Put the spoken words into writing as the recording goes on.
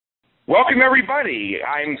Welcome, everybody.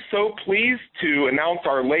 I'm so pleased to announce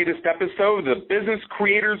our latest episode of the Business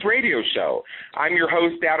Creators Radio Show. I'm your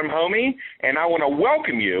host, Adam Homey, and I want to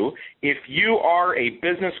welcome you if you are a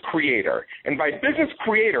business creator. And by business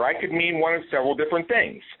creator, I could mean one of several different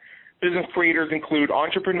things. Business creators include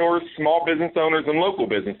entrepreneurs, small business owners, and local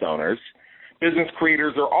business owners. Business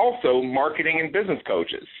creators are also marketing and business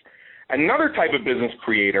coaches. Another type of business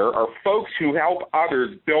creator are folks who help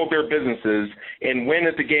others build their businesses and win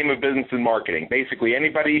at the game of business and marketing. Basically,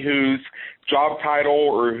 anybody whose job title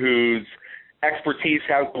or whose expertise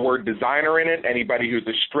has the word designer in it, anybody who's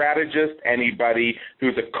a strategist, anybody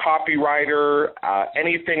who's a copywriter,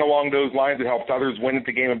 anything along those lines that helps others win at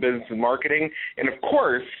the game of business and marketing. And, of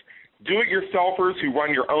course, do-it-yourselfers who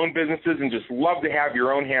run your own businesses and just love to have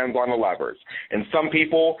your own hands on the levers. And some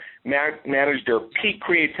people manage their peak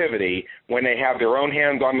creativity when they have their own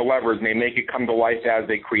hands on the levers and they make it come to life as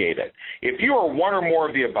they create it. If you are one or more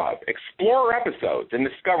of the above, explore our episodes and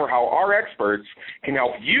discover how our experts can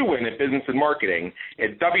help you win at business and marketing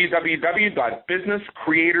at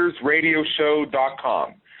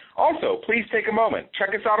www.businesscreatorsradioshow.com. Also, please take a moment. Check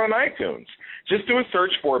us out on iTunes. Just do a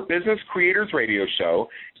search for Business Creators Radio Show.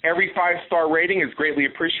 Every 5-star rating is greatly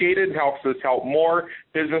appreciated and helps us help more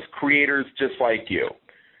business creators just like you.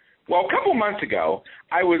 Well, a couple months ago,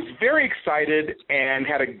 I was very excited and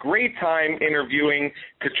had a great time interviewing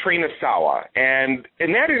Katrina Sawa. And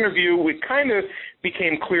in that interview, it kind of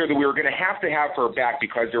became clear that we were going to have her back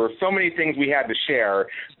because there were so many things we had to share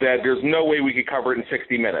that there's no way we could cover it in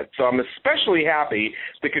 60 minutes. So I'm especially happy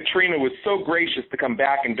that Katrina was so gracious to come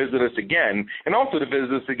back and visit us again and also to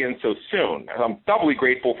visit us again so soon. I'm doubly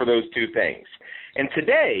grateful for those two things. And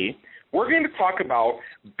today, we're going to talk about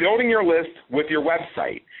building your list with your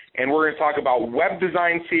website. And we're going to talk about web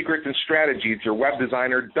design secrets and strategies your web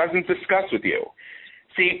designer doesn't discuss with you.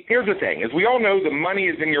 See, here's the thing. As we all know, the money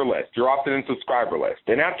is in your list, your opt-in subscriber list.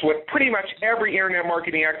 And that's what pretty much every internet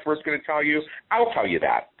marketing expert is going to tell you. I'll tell you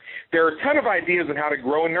that. There are a ton of ideas on how to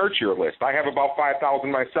grow and nurture your list. I have about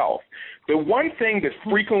 5,000 myself. The one thing that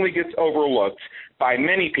frequently gets overlooked by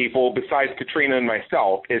many people besides Katrina and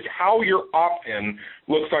myself is how your opt-in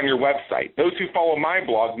looks on your website. Those who follow my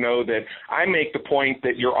blog know that I make the point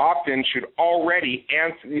that your opt-in should already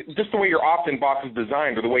answer, just the way your opt-in box is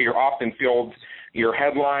designed or the way your opt-in fields, your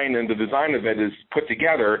headline and the design of it is put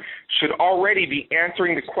together, should already be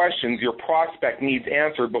answering the questions your prospect needs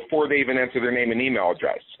answered before they even enter their name and email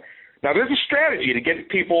address. Now, there's a strategy to get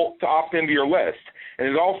people to opt into your list, and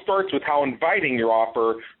it all starts with how inviting your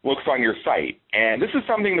offer looks on your site. And this is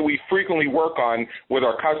something that we frequently work on with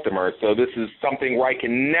our customers, so this is something where I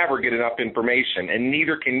can never get enough information, and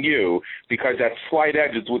neither can you, because that slight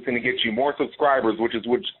edge is what's going to get you more subscribers, which is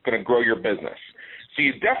what's going to grow your business. So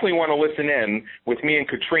you definitely want to listen in with me and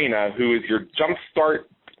Katrina, who is your Jumpstart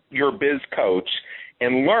Your Biz coach,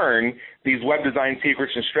 and learn these web design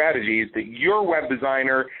secrets and strategies that your web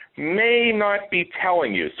designer may not be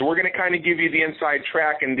telling you. So we're going to kind of give you the inside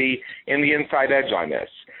track and the inside edge on this.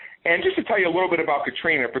 And just to tell you a little bit about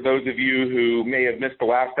Katrina, for those of you who may have missed the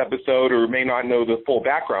last episode or may not know the full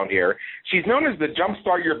background here, she's known as the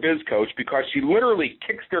Jumpstart Your Biz coach because she literally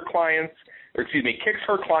kicks her clients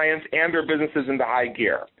and their businesses into high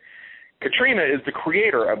gear. Katrina is the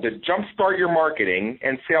creator of the Jumpstart Your Marketing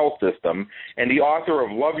and Sales System and the author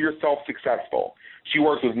of Love Yourself Successful. She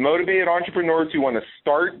works with motivated entrepreneurs who want to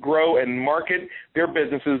start, grow, and market their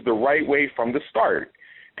businesses the right way from the start.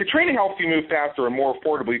 Katrina helps you move faster and more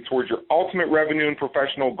affordably towards your ultimate revenue and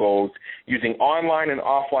professional goals using online and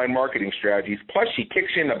offline marketing strategies, plus she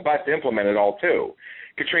kicks you in the butt to implement it all too.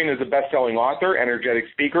 Katrina is a best-selling author, energetic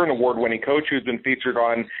speaker, and award-winning coach who's been featured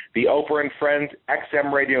on the Oprah and Friends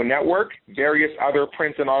XM Radio Network, various other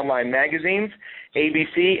print and online magazines,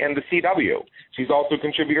 ABC, and the CW. She's also a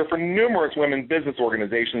contributor for numerous women's business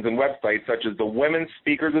organizations and websites such as the Women's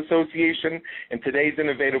Speakers Association and Today's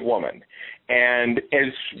Innovative Woman. And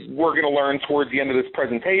as we're going to learn towards the end of this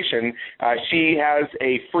presentation, she has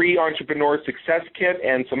a free entrepreneur success kit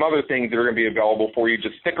and some other things that are going to be available for you.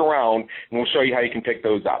 Just stick around, and we'll show you how you can pick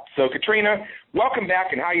those up. So, Katrina, welcome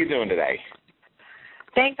back, and how are you doing today?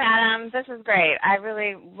 Thanks, Adam. This is great. I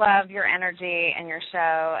really love your energy and your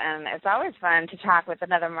show, and it's always fun to talk with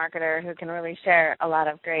another marketer who can really share a lot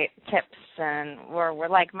of great tips, and we're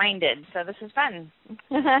like-minded, so this is fun.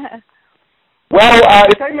 Well,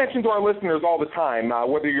 as I mention to our listeners all the time,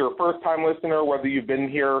 whether you're a first-time listener, whether you've been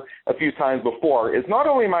here a few times before, is not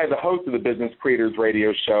only am I the host of the Business Creators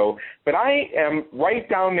Radio Show, but I am right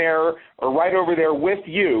down there or right over there with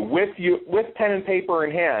you, with pen and paper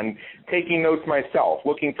in hand, taking notes myself,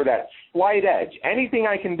 looking for that slight edge, anything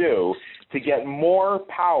I can do to get more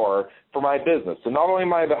power for my business. So not only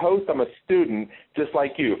am I the host, I'm a student just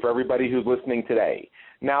like you, for everybody who's listening today.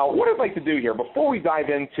 Now, what I'd like to do here, before we dive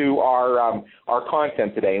into our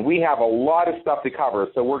content today, and we have a lot of stuff to cover,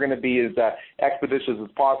 so we're going to be as expeditious as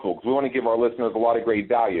possible because we want to give our listeners a lot of great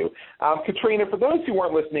value. Katrina, for those who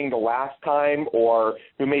weren't listening the last time or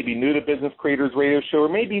who may be new to Business Creators Radio Show or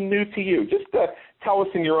maybe new to you, just tell us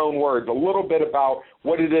in your own words a little bit about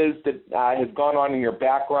what it is that has gone on in your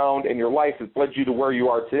background and your life that's led you to where you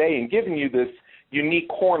are today and given you this unique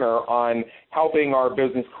corner on helping our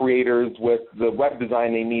business creators with the web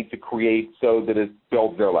design they need to create so that it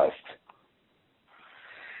builds their list.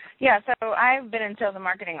 Yeah, so I've been in sales and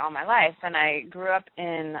marketing all my life, and I grew up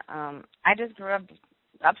in, I just grew up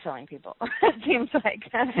upselling people, it seems like,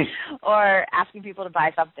 or asking people to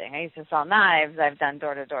buy something. I used to sell knives. I've done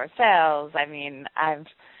door-to-door sales. I mean,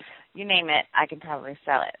 you name it, I can probably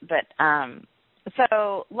sell it. But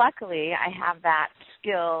so luckily I have that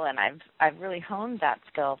skill, and I've really honed that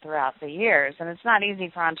skill throughout the years. And it's not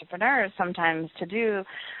easy for entrepreneurs sometimes to do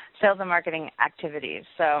sales and marketing activities.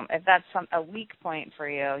 So if that's a weak point for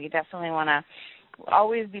you, you definitely want to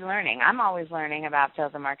always be learning. I'm always learning about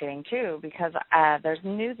sales and marketing too, because there's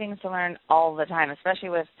new things to learn all the time, especially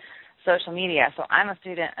with social media. So I'm a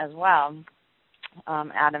student as well,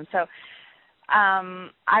 Adam. So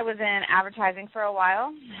I was in advertising for a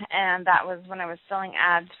while, and that was when I was selling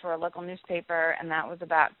ads for a local newspaper, and that was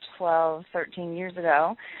about 12, 13 years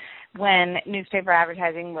ago, when newspaper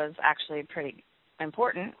advertising was actually pretty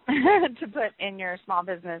important to put in your small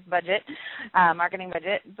business budget, marketing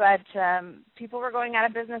budget, but people were going out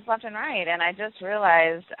of business left and right, and I just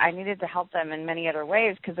realized I needed to help them in many other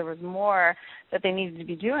ways because there was more that they needed to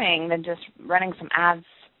be doing than just running some ads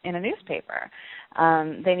in a newspaper.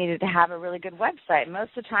 They needed to have a really good website.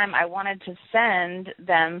 Most of the time I wanted to send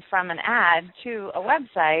them from an ad to a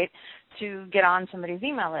website to get on somebody's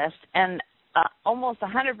email list, and almost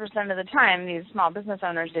 100% of the time, these small business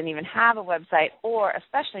owners didn't even have a website or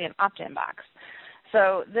especially an opt-in box.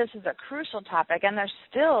 So this is a crucial topic, and there's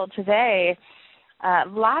still today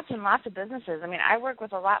lots and lots of businesses. I mean, I work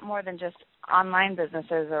with a lot more than just online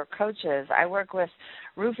businesses or coaches. I work with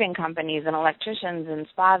roofing companies and electricians and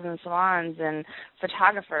spas and salons and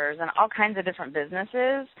photographers and all kinds of different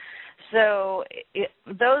businesses. So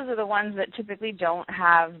those are the ones that typically don't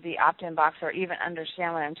have the opt-in box or even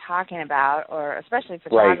understand what I'm talking about, or especially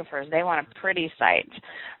photographers. Right. They want a pretty site,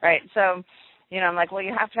 right? So, I'm like, well,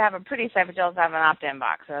 you have to have a pretty site, but you also have an opt-in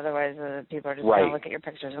box, or otherwise people are just going to look at your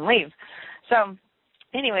pictures and leave. So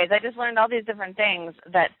anyways, I just learned all these different things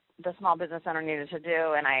that the small business owner needed to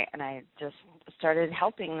do, and I just started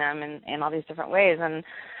helping them in all these different ways. And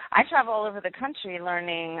I travel all over the country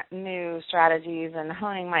learning new strategies and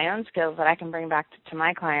honing my own skills that I can bring back to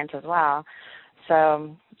my clients as well.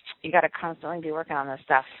 So you got to constantly be working on this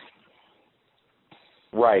stuff.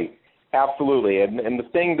 Right, absolutely. And the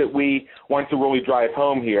thing that we want to really drive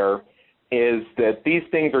home here is that these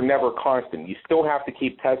things are never constant. You still have to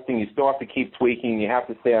keep testing. You still have to keep tweaking. You have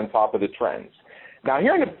to stay on top of the trends. Now,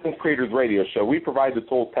 here on the Business Creators Radio Show, we provide the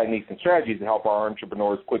tools, techniques, and strategies to help our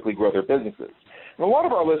entrepreneurs quickly grow their businesses. And a lot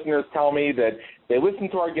of our listeners tell me that they listen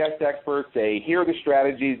to our guest experts, they hear the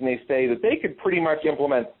strategies, and they say that they could pretty much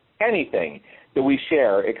implement anything that we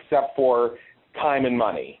share except for time and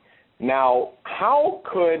money. Now, how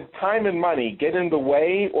could time and money get in the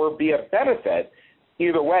way or be a benefit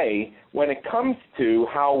either way when it comes to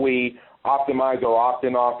how we optimize our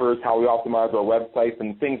opt-in offers, how we optimize our websites,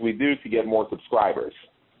 and things we do to get more subscribers?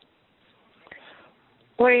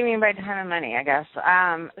 What do you mean by time and money, I guess?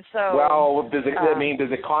 Well, does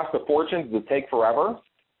it cost a fortune? Does it take forever?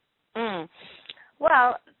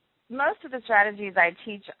 Well, most of the strategies I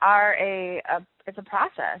teach are it's a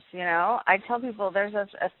process, I tell people there's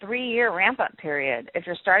a 3-year ramp-up period. If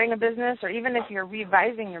you're starting a business or even if you're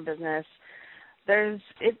revising your business,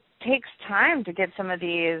 it takes time to get some of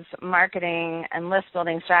these marketing and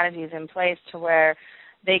list-building strategies in place to where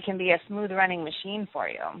they can be a smooth-running machine for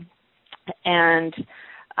you. And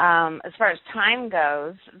as far as time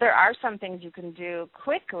goes, there are some things you can do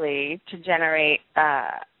quickly to generate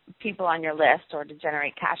people on your list or to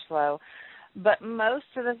generate cash flow, but most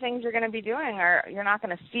of the things you're going to be doing you're not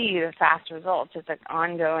going to see the fast results. It's an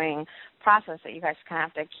ongoing process that you guys kind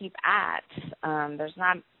of have to keep at.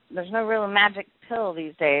 There's no real magic pill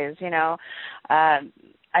these days,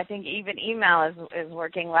 I think even email is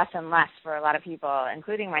working less and less for a lot of people,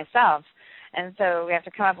 including myself. And so we have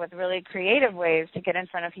to come up with really creative ways to get in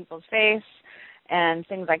front of people's face and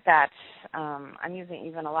things like that. I'm using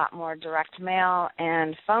even a lot more direct mail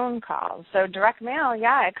and phone calls. So direct mail,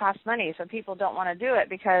 yeah, it costs money, so people don't want to do it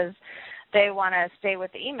because they want to stay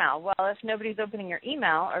with the email. Well, if nobody's opening your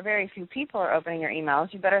email or very few people are opening your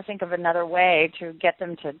emails, you better think of another way to get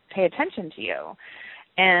them to pay attention to you.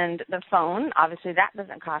 And the phone, obviously that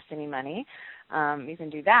doesn't cost any money. You can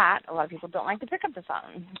do that. A lot of people don't like to pick up the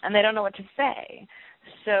phone, and they don't know what to say.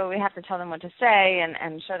 So we have to tell them what to say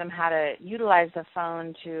and show them how to utilize the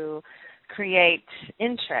phone to create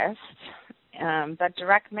interest. But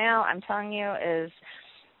direct mail, I'm telling you,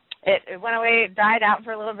 it went away, it died out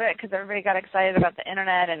for a little bit because everybody got excited about the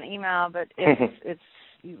internet and email, but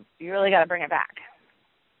you really got to bring it back.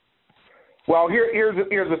 Well, here's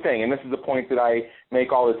the thing, and this is a point that I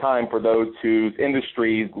make all the time for those whose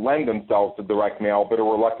industries lend themselves to direct mail but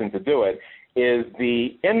are reluctant to do it, is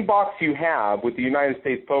the inbox you have with the United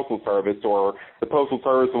States Postal Service or the Postal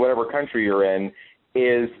Service of whatever country you're in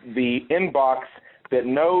is the inbox that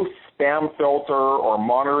no spam filter or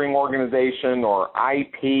monitoring organization or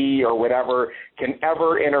IP or whatever can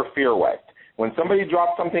ever interfere with. When somebody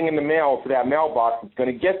drops something in the mail to that mailbox, it's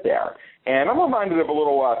going to get there. And I'm reminded of a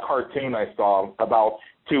little cartoon I saw about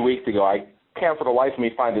 2 weeks ago. I can't for the life of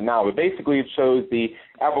me find it now, but basically it shows the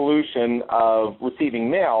evolution of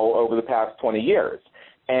receiving mail over the past 20 years.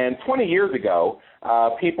 And 20 years ago,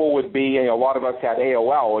 people would be, a lot of us had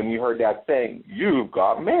AOL, and you heard that saying, "You've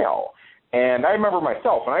got mail." And I remember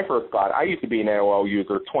myself, when I first got it, I used to be an AOL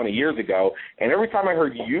user 20 years ago, and every time I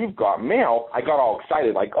heard "you've got mail," I got all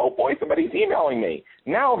excited, like, oh boy, somebody's emailing me.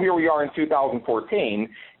 Now here we are in 2014,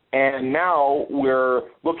 and now we're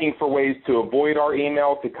looking for ways to avoid our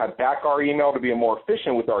email, to cut back our email, to be more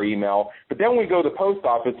efficient with our email. But then we go to the post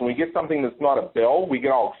office and we get something that's not a bill, we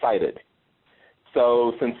get all excited.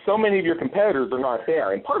 So since so many of your competitors are not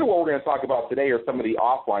there, and part of what we're going to talk about today are some of the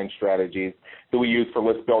offline strategies that we use for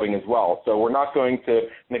list building as well. So we're not going to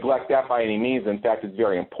neglect that by any means. In fact, it's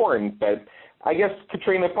very important. But I guess,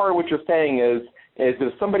 Katrina, part of what you're saying is that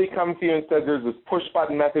if somebody comes to you and says there's this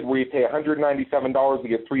push-button method where you pay $197 to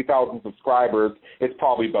get 3,000 subscribers, it's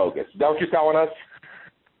probably bogus. Is that what you're telling us?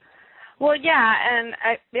 Well, yeah, and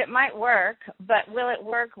it might work, but will it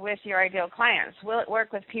work with your ideal clients? Will it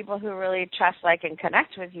work with people who really trust, like, and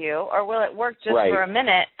connect with you, or will it work just for a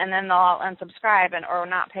minute and then they'll all unsubscribe or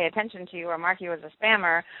not pay attention to you or mark you as a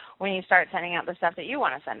spammer when you start sending out the stuff that you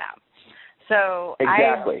want to send out? So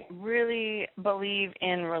exactly. I really believe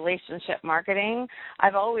in relationship marketing.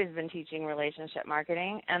 I've always been teaching relationship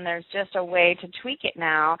marketing, and there's just a way to tweak it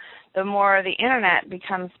now. The more the internet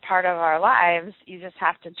becomes part of our lives, you just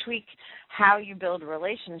have to tweak how you build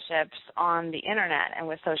relationships on the internet and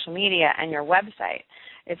with social media and your website.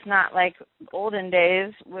 It's not like olden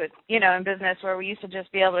days with, in business where we used to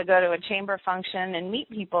just be able to go to a chamber function and meet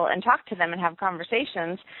people and talk to them and have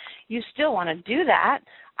conversations. You still want to do that.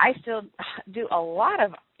 I still do a lot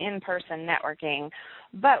of in-person networking,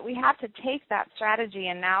 but we have to take that strategy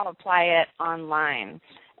and now apply it online.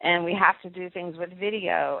 And we have to do things with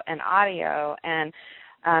video and audio and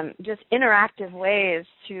just interactive ways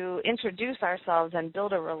to introduce ourselves and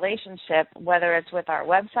build a relationship, whether it's with our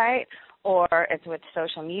website or it's with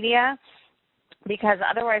social media, because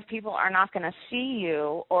otherwise people are not going to see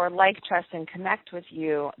you or like, trust, and connect with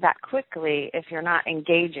you that quickly if you're not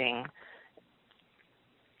engaging.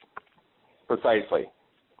 Precisely.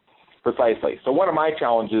 So one of my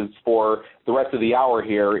challenges for the rest of the hour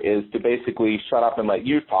here is to basically shut up and let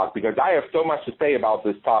you talk, because I have so much to say about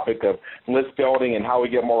this topic of list building and how we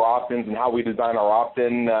get more opt-ins and how we design our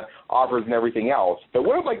opt-in offers and everything else. But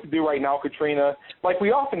what I'd like to do right now, Katrina, like we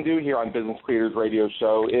often do here on Business Creators Radio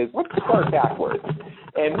Show, is let's start backwards.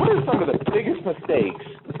 And what are some of the biggest mistakes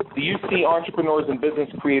that you see entrepreneurs and business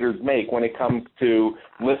creators make when it comes to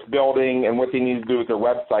list building and what they need to do with their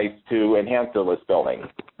websites to enhance their list building?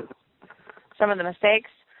 Some of the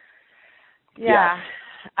mistakes? Yeah.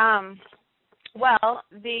 Well,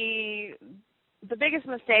 the biggest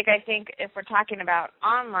mistake, I think, if we're talking about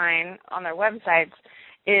online on their websites,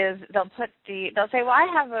 is they'll say, well, I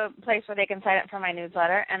have a place where they can sign up for my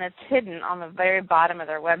newsletter, and it's hidden on the very bottom of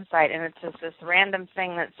their website, and it's just this random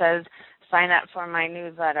thing that says, sign up for my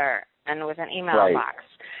newsletter, and with an email box.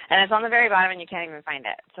 And it's on the very bottom, and you can't even find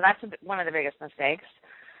it. So that's one of the biggest mistakes.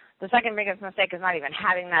 The second biggest mistake is not even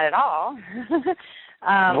having that at all.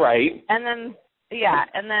 Right. And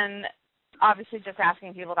then obviously just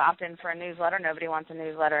asking people to opt in for a newsletter. Nobody wants a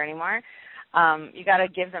newsletter anymore. You got to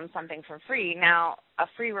give them something for free. Now, a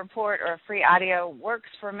free report or a free audio works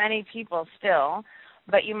for many people still,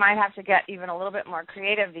 but you might have to get even a little bit more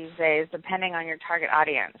creative these days depending on your target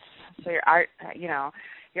audience. So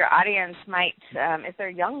your audience might, if they're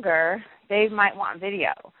younger, they might want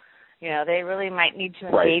video. They really might need to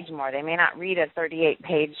engage more. They may not read a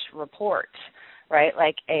 38-page report, right,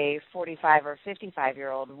 like a 45 or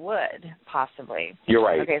 55-year-old would possibly. You're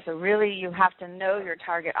right. Okay, so really you have to know your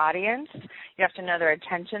target audience. You have to know their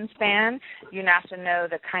attention span. You have to know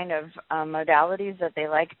the kind of modalities that they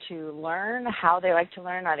like to learn, how they like to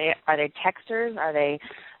learn. Are they texters? Are they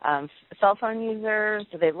cell phone users?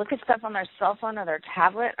 Do they look at stuff on their cell phone or their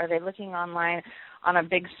tablet? Are they looking online on a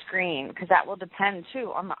big screen? Because that will depend,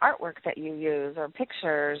 too, on the artwork that you use or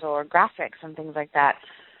pictures or graphics and things like that.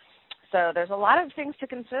 So there's a lot of things to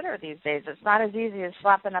consider these days. It's not as easy as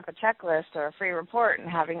slapping up a checklist or a free report and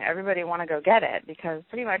having everybody want to go get it, because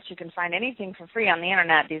pretty much you can find anything for free on the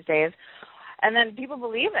Internet these days. And then people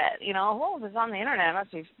believe it. If it's on the Internet, it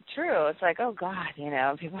must be true. It's like, oh, God,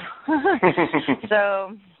 people.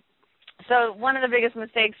 So one of the biggest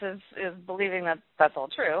mistakes is believing that that's all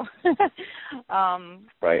true.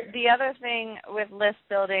 Right. The other thing with list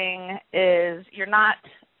building is you're not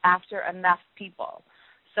after enough people.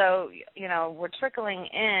 So, we're trickling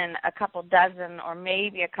in a couple dozen or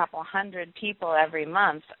maybe a couple hundred people every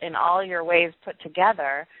month in all your ways put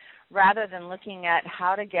together, rather than looking at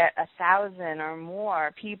how to get 1,000 or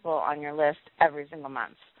more people on your list every single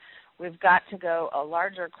month. We've got to go a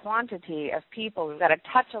larger quantity of people. We've got to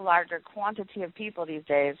touch a larger quantity of people these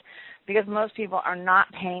days, because most people are not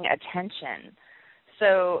paying attention.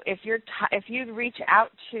 So if you reach out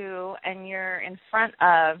to and you're in front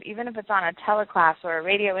of, even if it's on a teleclass or a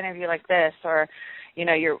radio interview like this, or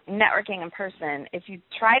you're networking in person, if you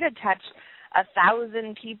try to touch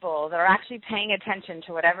 1,000 people that are actually paying attention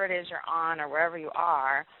to whatever it is you're on or wherever you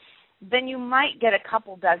are, then you might get a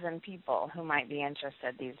couple dozen people who might be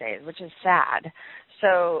interested these days, which is sad.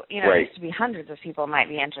 So, it used to be hundreds of people might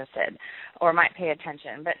be interested or might pay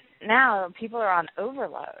attention. But now people are on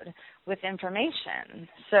overload with information.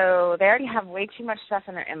 So they already have way too much stuff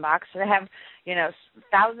in their inbox. So they have,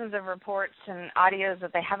 thousands of reports and audios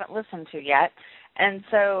that they haven't listened to yet. And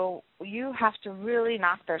so you have to really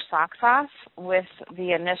knock their socks off with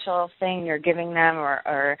the initial thing you're giving them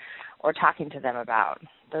or talking to them about.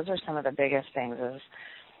 Those are some of the biggest things.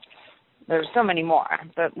 There's so many more,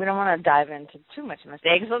 but we don't want to dive into too much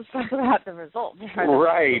mistakes. Let's talk about the results.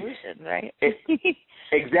 Right. The solution, right?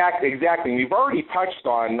 Exactly. We've already touched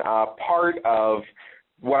on part of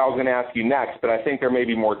what I was going to ask you next, but I think there may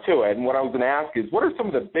be more to it. And what I was going to ask is, what are some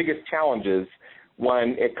of the biggest challenges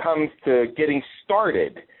when it comes to getting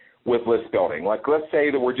started with list building? Like, let's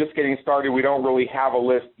say that we're just getting started. We don't really have a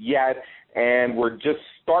list yet, and we're just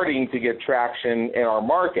starting to get traction in our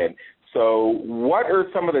market. So what are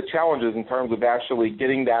some of the challenges in terms of actually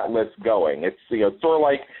getting that list going? It's sort of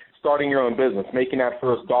like starting your own business, making that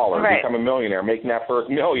first dollar, become a millionaire, making that first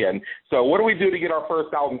million. So what do we do to get our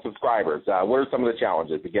first 1,000 subscribers? What are some of the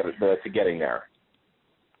challenges to getting there?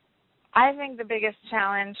 I think the biggest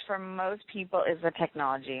challenge for most people is the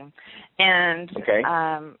technology, and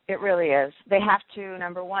it really is. They have to,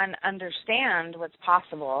 number one, understand what's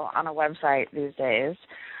possible on a website these days.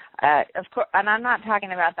 Of course, and I'm not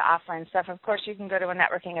talking about the offline stuff. Of course, you can go to a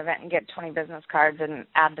networking event and get 20 business cards and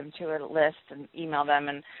add them to a list and email them,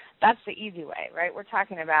 and that's the easy way, right? We're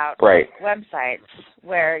talking about websites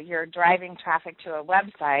where you're driving traffic to a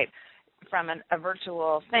website from a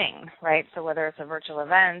virtual thing, right? So whether it's a virtual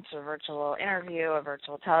event, a virtual interview, a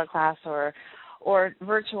virtual teleclass, or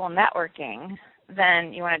virtual networking,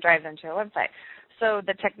 then you want to drive them to a website. So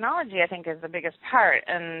the technology, I think, is the biggest part,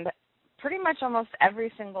 and pretty much almost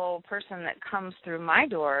every single person that comes through my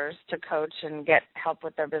doors to coach and get help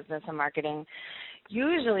with their business and marketing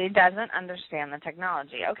usually doesn't understand the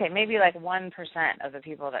technology. Okay, maybe like 1% of the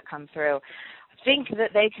people that come through think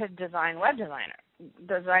that they could design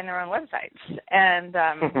design their own websites, and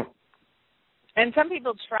some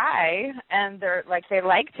people try, and they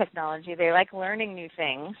like technology, they like learning new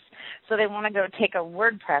things, so they want to go take a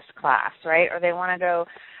WordPress class, right? Or they want to go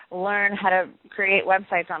learn how to create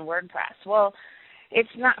websites on WordPress. Well, it's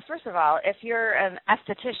not. First of all, if you're an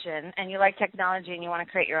esthetician and you like technology and you want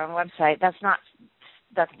to create your own website, that's not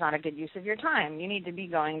a good use of your time. You need to be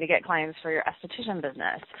going to get clients for your esthetician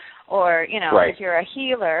business. Or, if you're a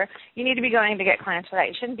healer, you need to be going to get clients for that.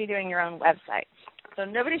 You shouldn't be doing your own website. So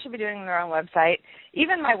nobody should be doing their own website.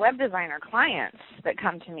 Even my web designer clients that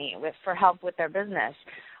come to me for help with their business,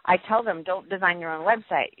 I tell them, don't design your own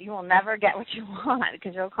website. You will never get what you want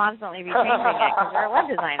because you'll constantly be changing it because you're a web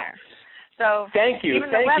designer. So thank you for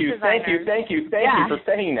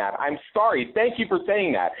saying that. I'm sorry. Thank you for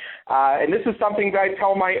saying that. And this is something that I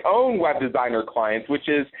tell my own web designer clients, which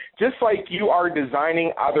is just like you are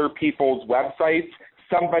designing other people's websites,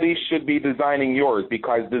 somebody should be designing yours,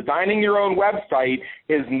 because designing your own website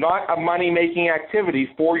is not a money-making activity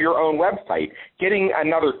for your own website. Getting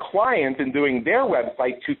another client and doing their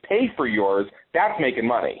website to pay for yours, that's making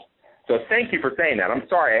money. So thank you for saying that. I'm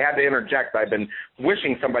sorry, I had to interject. I've been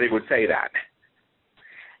wishing somebody would say that.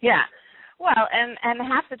 Yeah. Well, and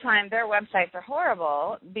half the time their websites are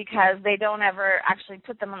horrible because they don't ever actually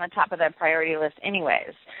put them on the top of their priority list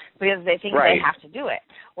anyways, because they think they have to do it.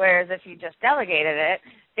 Whereas if you just delegated it,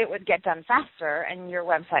 it would get done faster and your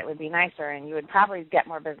website would be nicer and you would probably get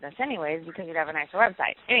more business anyways because you'd have a nicer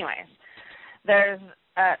website. Anyways,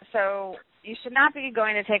 so you should not be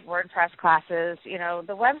going to take WordPress classes. You know,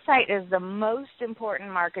 the website is the most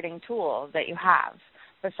important marketing tool that you have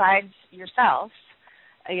besides yourself.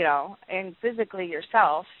 You know, and physically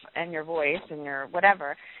yourself and your voice and your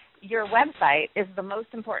whatever, your website is the most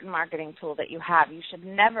important marketing tool that you have. You should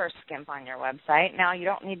never skimp on your website. Now, you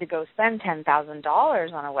don't need to go spend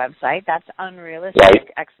 $10,000 on a website. That's unrealistic.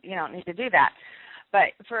 Right. You don't need to do that. But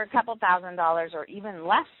for a couple $1,000 or even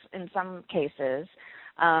less in some cases,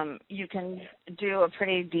 you can do a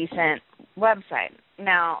pretty decent website.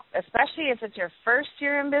 Now, especially if it's your first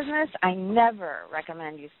year in business, I never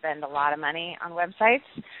recommend you spend a lot of money on websites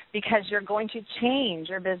because you're going to change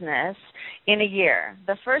your business in a year.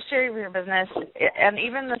 The first year of your business, and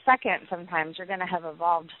even the second sometimes, you're going to have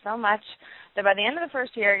evolved so much that by the end of the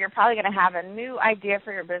first year, you're probably going to have a new idea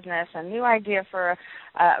for your business, a new idea for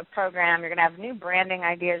a program. You're going to have new branding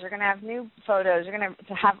ideas. You're going to have new photos. You're going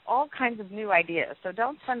to have all kinds of new ideas. So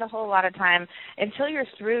don't spend a whole lot of time until you're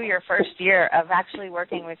through your first year of actually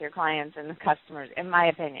working with your clients and customers, in my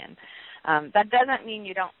opinion. That doesn't mean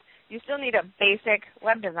you still need a basic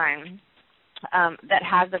web design that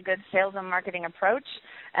has a good sales and marketing approach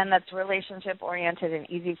and that's relationship oriented and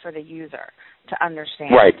easy for the user to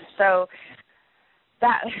understand. Right. So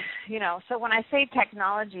that, you know, so when I say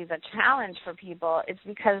technology is a challenge for people, it's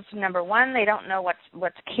because, number one, they don't know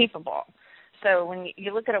what's capable. So when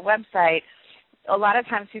you look at a website, a lot of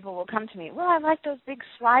times people will come to me, well, I like those big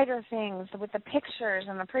slider things with the pictures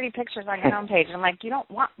and the pretty pictures on your homepage. And I'm like, you don't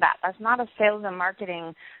want that. That's not a sales and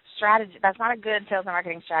marketing strategy. That's not a good sales and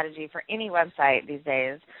marketing strategy for any website these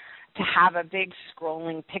days to have a big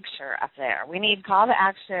scrolling picture up there. We need call to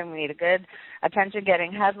action. We need a good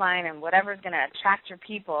attention-getting headline and whatever's going to attract your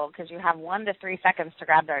people because you have 1 to 3 seconds to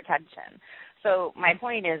grab their attention. So my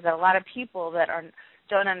point is that a lot of people that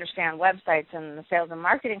don't understand websites and the sales and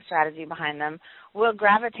marketing strategy behind them will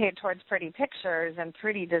gravitate towards pretty pictures and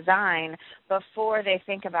pretty design before they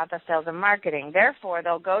think about the sales and marketing. Therefore,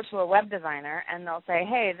 they'll go to a web designer and they'll say,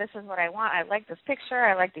 hey, this is what I want. I like this picture.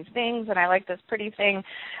 I like these things, and I like this pretty thing.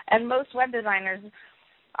 And most web designers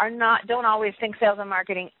don't always think sales and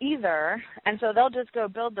marketing either, and so they'll just go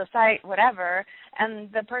build the site, whatever, and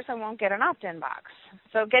the person won't get an opt-in box.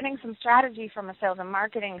 So getting some strategy from a sales and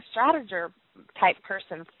marketing strateger type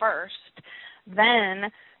person first, then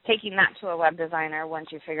taking that to a web designer once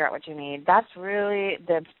you figure out what you need, that's really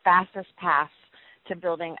the fastest path to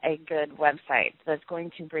building a good website that's going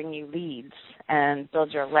to bring you leads and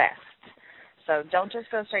build your list. So don't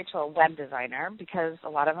just go straight to a web designer because a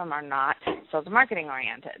lot of them are not sales and marketing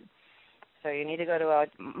oriented. So you need to go to a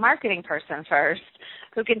marketing person first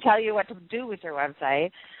who can tell you what to do with your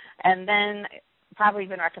website and then probably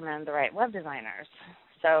even recommend the right web designers.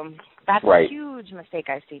 So that's a huge mistake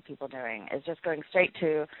I see people doing is just going straight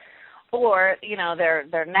to, or, you know, their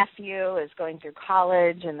nephew is going through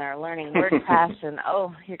college and they're learning WordPress and,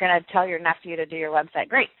 oh, you're going to tell your nephew to do your website.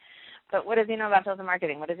 Great. But what does he know about sales and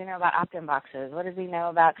marketing? What does he know about opt-in boxes? What does he know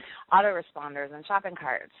about autoresponders and shopping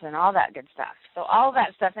carts and all that good stuff? So all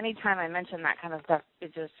that stuff, anytime I mention that kind of stuff,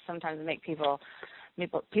 it just sometimes make people's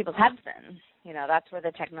heads spin. You know, that's where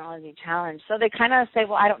the technology challenge. So they kind of say,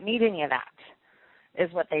 well, I don't need any of that,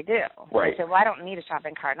 is what they do. Right. They say, well, I don't need a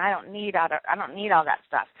shopping cart and I don't need all that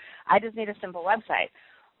stuff. I just need a simple website.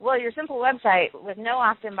 Well, your simple website with no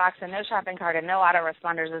opt-in box and no shopping cart and no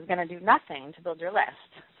autoresponders is going to do nothing to build your list.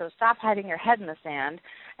 So stop hiding your head in the sand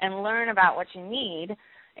and learn about what you need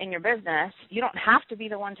in your business. You don't have to be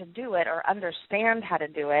the one to do it or understand how to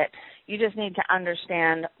do it. You just need to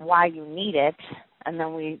understand why you need it, and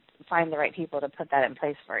then we find the right people to put that in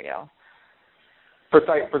place for you.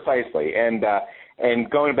 Precisely. And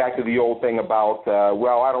going back to the old thing about,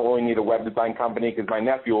 well, I don't really need a web design company because my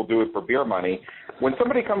nephew will do it for beer money. When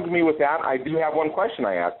somebody comes to me with that, I do have one question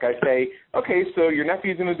I ask. I say, okay, so your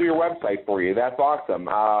nephew's going to do your website for you. That's awesome.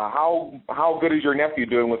 How good is your nephew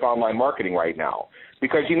doing with online marketing right now?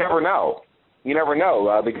 Because you never know. You never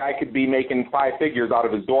know. The guy could be making 5 figures out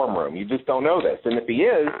of his dorm room. You just don't know this. And if he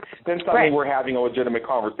is, then suddenly we're having a legitimate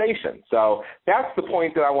conversation. So that's the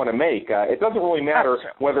point that I want to make. It doesn't really matter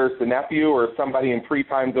whether it's the nephew or somebody in 3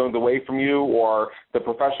 time zones away from you or the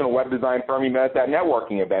professional web design firm you met at that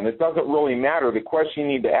networking event. It doesn't really matter. The question you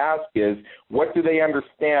need to ask is, what do they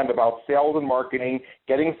understand about sales and marketing,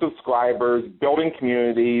 getting subscribers, building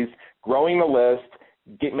communities, growing the list,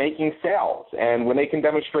 making sales? And when they can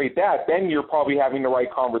demonstrate that, then you're probably having the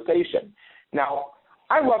right conversation. Now,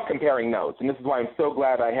 I love comparing notes, and this is why I'm so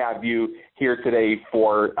glad I have you here today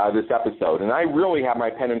for this episode. And I really have my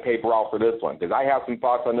pen and paper out for this one because I have some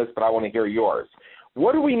thoughts on this, but I want to hear yours.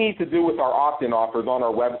 What do we need to do with our opt-in offers on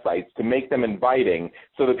our websites to make them inviting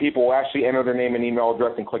so that people will actually enter their name and email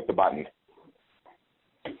address and click the button?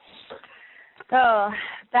 So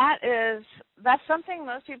that's something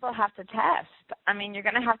most people have to test. I mean, you're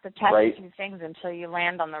going to have to test a few things until you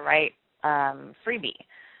land on the right freebie.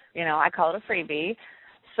 You know, I call it a freebie.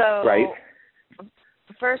 So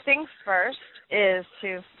first things first is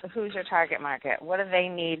who's your target market? What do they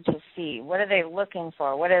need to see? What are they looking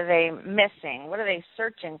for? What are they missing? What are they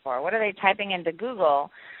searching for? What are they typing into Google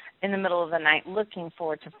in the middle of the night looking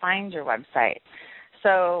for to find your website?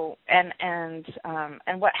 So,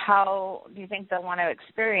 how do you think they'll want to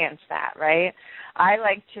experience that, right? I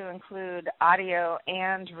like to include audio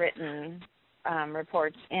and written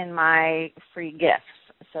reports in my free gifts,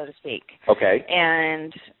 so to speak. Okay.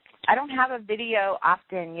 And I don't have a video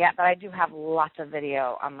opt-in yet, but I do have lots of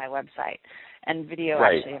video on my website and video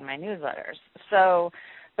actually in my newsletters. So,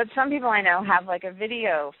 but some people I know have like a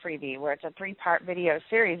video freebie where it's a 3-part video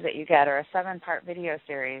series that you get or a 7-part video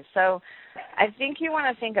series. So I think you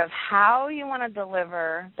want to think of how you want to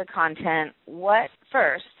deliver the content, what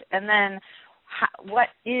first, and then what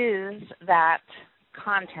is that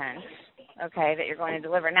content, okay, that you're going to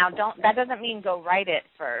deliver. Now, that doesn't mean go write it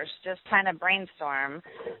first. Just kind of brainstorm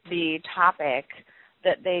the topic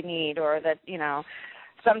that they need, or that, you know,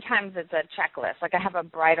 sometimes it's a checklist. Like I have a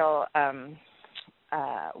bridal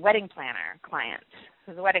wedding planner client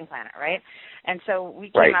who's a wedding planner, right? And so we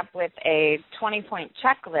came up with a 20-point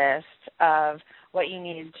checklist of what you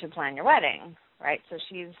need to plan your wedding, right? So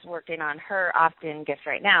she's working on her opt-in gift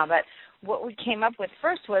right now. But what we came up with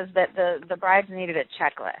first was that the brides needed a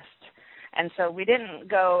checklist. And so we didn't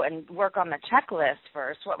go and work on the checklist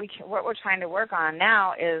first. What we're trying to work on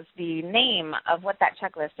now is the name of what that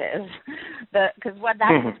checklist is, because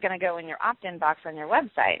that's going to go in your opt-in box on your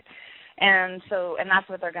website. And that's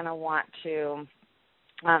what they're going to want to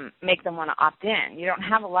make them want to opt in. You don't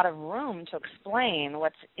have a lot of room to explain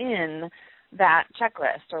what's in that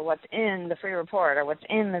checklist or what's in the free report or what's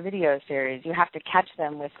in the video series. You have to catch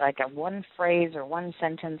them with like a 1-phrase or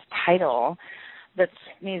 1-sentence title that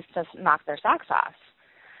needs to knock their socks off.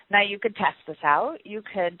 Now, you could test this out. You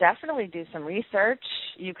could definitely do some research.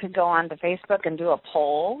 You could go on to Facebook and do a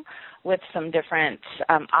poll with some different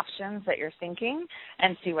options that you're thinking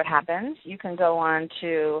and see what happens. You can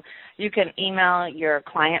you can email your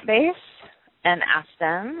client base and ask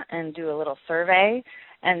them and do a little survey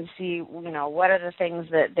and see, you know, what are the things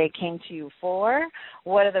that they came to you for?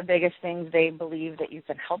 What are the biggest things they believe that you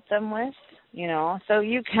can help them with? You know, so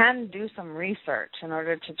you can do some research in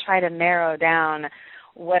order to try to narrow down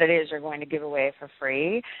what it is you're going to give away for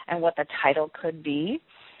free and what the title could be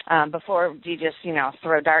before you just, you know,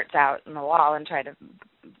 throw darts out in the wall and try to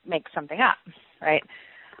make something up, right?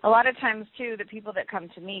 A lot of times, too, the people that come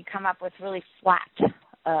to me come up with really flat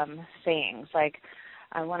sayings. Like,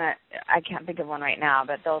 I can't think of one right now,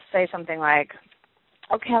 but they'll say something like,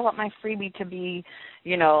 okay, I want my freebie to be,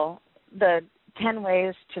 you know, the 10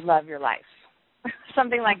 ways to love your life.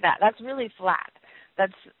 Something like that. That's really flat.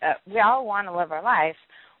 That's we all want to live our life,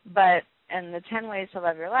 and the 10 ways to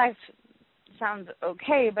love your life sounds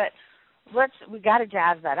okay, but we got to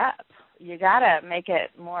jazz that up. You got to make it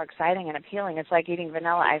more exciting and appealing. It's like eating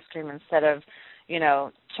vanilla ice cream instead of, you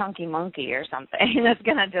know, Chunky Monkey or something that's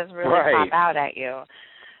going to just really pop out at you.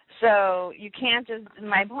 So you can't just,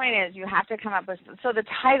 my point is you have to come up with, so the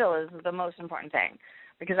title is the most important thing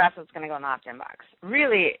because that's what's going to go in the opt-in box.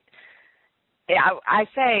 Really, I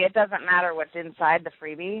say it doesn't matter what's inside the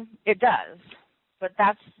freebie. It does. But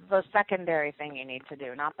that's the secondary thing you need to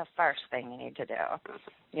do, not the first thing you need to do,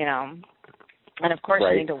 you know. And, of course,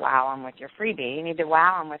 you need to wow them with your freebie. You need to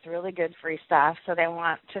wow them with really good free stuff so they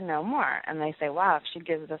want to know more. And they say, wow, if she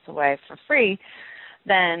gives this away for free,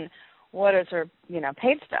 then what is her, you know,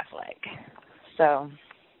 paid stuff like? So.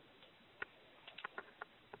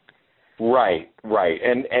 Right.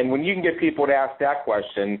 And when you can get people to ask that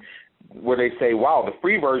question, where they say, wow, the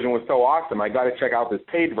free version was so awesome, I got to check out this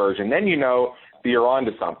paid version, then you know that you're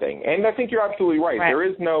onto something. And I think you're absolutely right. There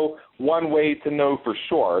is no one way to know for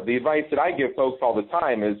sure. The advice that I give folks all the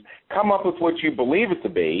time is come up with what you believe it to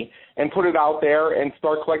be and put it out there and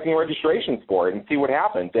start collecting registrations for it and see what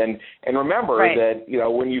happens. And remember that,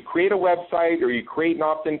 when you create a website or you create an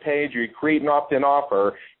opt-in page or you create an opt-in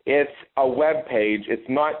offer, it's a web page. It's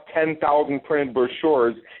not 10,000 printed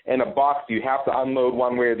brochures in a box you have to unload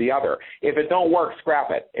one way or the other. If it don't work, scrap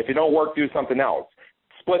it. If it don't work, do something else.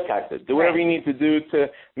 Split test it. Do whatever you need to do to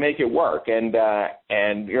make it work. And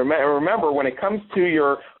remember, when it comes to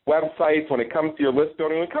your websites, when it comes to your list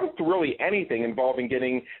building, when it comes to really anything involving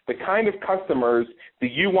getting the kind of customers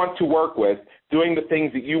that you want to work with, doing the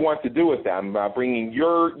things that you want to do with them, bringing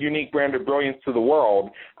your unique brand of brilliance to the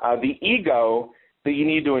world, the ego that you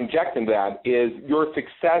need to inject in that is your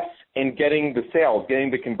success in getting the sales,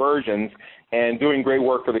 getting the conversions, and doing great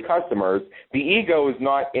work for the customers. The ego is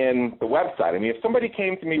not in the website. I mean, if somebody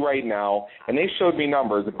came to me right now and they showed me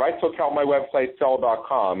numbers, if I took out my website,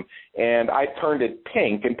 sell.com, and I turned it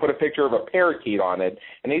pink and put a picture of a parakeet on it,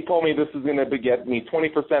 and they told me this is going to get me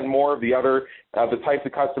 20% more of the other the types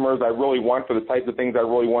of customers I really want for the types of things I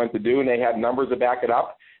really wanted to do, and they had numbers to back it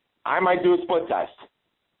up, I might do a split test.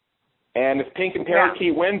 And if Pink and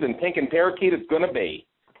Parakeet wins, and Pink and Parakeet it's going to be.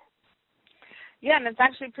 Yeah, and it's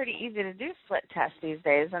actually pretty easy to do split tests these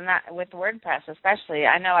days, and that with WordPress especially.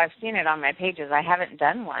 I know I've seen it on my pages. I haven't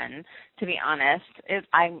done one, to be honest.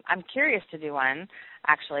 I'm curious to do one,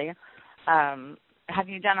 actually. Have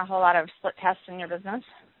you done a whole lot of split tests in your business?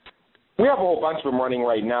 We have a whole bunch of them running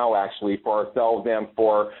right now, actually, for ourselves and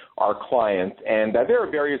for our clients. And there are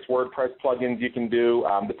various WordPress plugins you can do,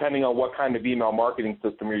 depending on what kind of email marketing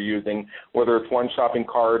system you're using, whether it's One Shopping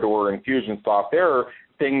Cart or Infusionsoft. There are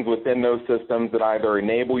things within those systems that either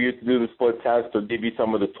enable you to do the split test or give you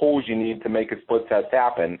some of the tools you need to make a split test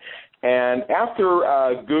happen. And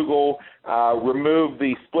after Google removed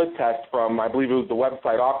the split test from, I believe it was the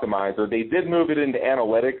Website Optimizer, they did move it into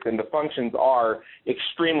analytics, and the functions are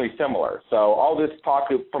extremely similar. So all this talk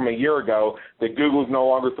from a year ago that Google's no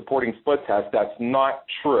longer supporting split tests, that's not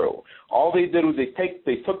true. All they did was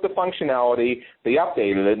they took the functionality, they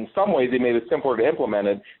updated it. In some ways, they made it simpler to implement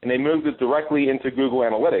it, and they moved it directly into Google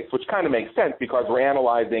Analytics, which kind of makes sense because we're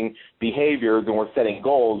analyzing behaviors and we're setting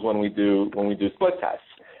goals when we do split tests.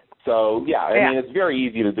 So, I mean, it's very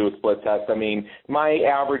easy to do a split test. I mean, my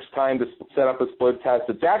average time to set up a split test,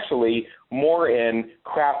 it's actually more in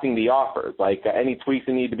crafting the offers, like any tweaks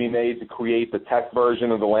that need to be made to create the test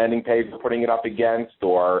version of the landing page we're putting it up against,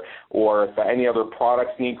 or if any other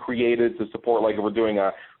products need created to support, like if we're doing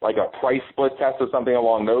a price split test or something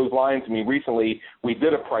along those lines. I mean, recently we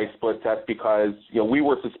did a price split test because, we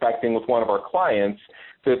were suspecting with one of our clients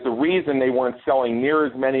that the reason they weren't selling near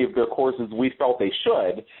as many of their courses we felt they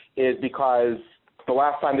should is because the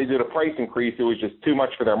last time they did a price increase, it was just too much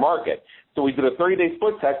for their market. So we did a 30-day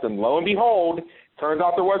split test, and lo and behold, turns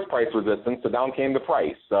out there was price resistance, so down came the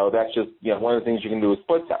price. So that's just one of the things you can do with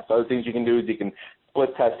split tests. Other things you can do is you can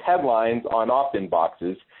split test headlines on opt-in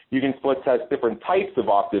boxes. You can split test different types of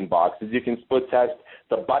opt-in boxes. You can split test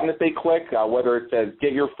the button that they click, whether it says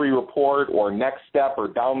get your free report or next step or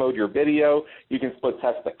download your video. You can split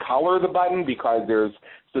test the color of the button because there's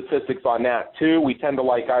statistics on that too. We tend to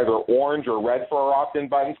like either orange or red for our opt-in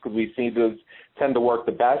buttons because we see those tend to work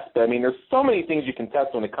the best. I mean, there's so many things you can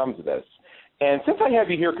test when it comes to this. And since I have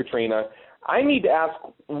you here, Katrina, I need to ask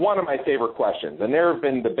one of my favorite questions, and there have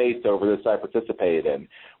been debates over this I participated in.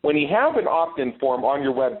 When you have an opt-in form on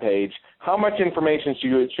your web page, how much information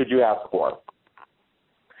should you ask for?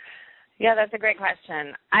 Yeah, that's a great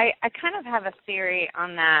question. I kind of have a theory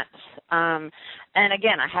on that, and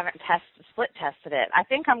again, I haven't split tested it. I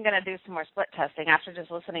think I'm going to do some more split testing after just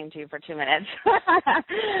listening to you for 2 minutes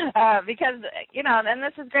because, and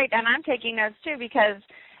this is great, and I'm taking notes too because,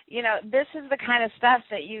 this is the kind of stuff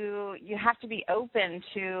that you have to be open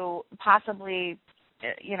to possibly,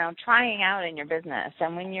 trying out in your business.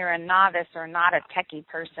 And when you're a novice or not a techie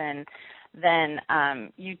person, then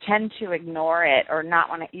you tend to ignore it or not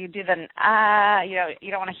want to. You do the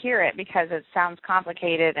you don't want to hear it because it sounds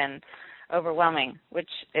complicated and overwhelming, which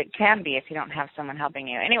it can be if you don't have someone helping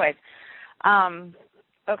you. Anyways,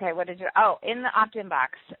 okay, what did you? Oh, in the opt-in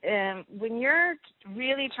box, when you're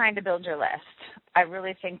really trying to build your list, I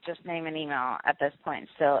really think just name and email at this point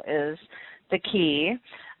still is the key.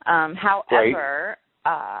 However,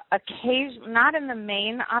 not in the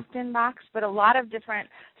main opt-in box, but a lot of different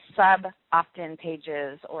sub-opt-in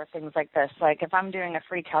pages or things like this. Like if I'm doing a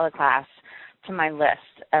free teleclass to my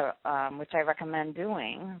list, which I recommend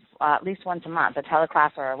doing at least once a month, a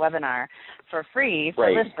teleclass or a webinar for free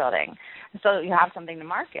for list building. So you have something to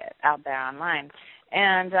market out there online.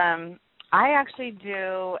 And I actually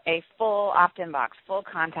do a full opt-in box, full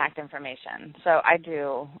contact information. So I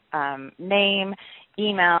do name,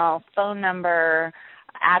 email, phone number,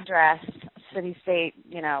 address, city, state,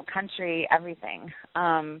 country, everything.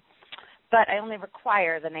 But I only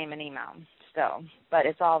require the name and email still, but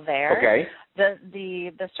it's all there. Okay.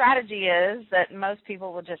 The strategy is that most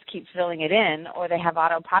people will just keep filling it in, or they have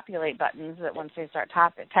auto-populate buttons that once they start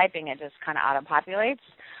typing, it just kind of auto-populates,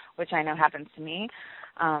 which I know happens to me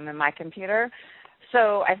in my computer.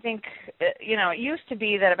 So I think, it used to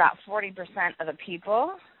be that about 40% of the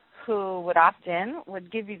people who would opt in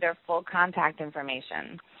would give you their full contact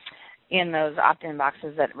information in those opt-in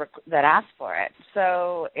boxes that ask for it.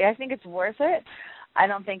 So I think it's worth it. I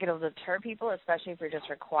don't think it'll deter people, especially if you're just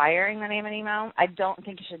requiring the name and email. I don't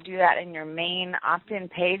think you should do that in your main opt-in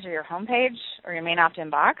page or your home page or your main opt-in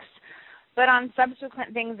box. But on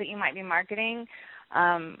subsequent things that you might be marketing,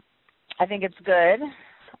 I think it's good.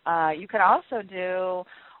 You could also do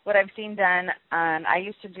what I've seen done, and I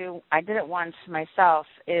did it once myself,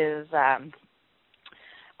 is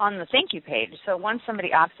on the thank you page. So once somebody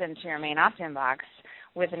opts into your main opt-in box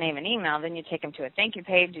with a name and email, then you take them to a thank you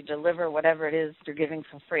page, you deliver whatever it is you're giving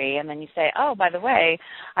for free, and then you say, oh, by the way,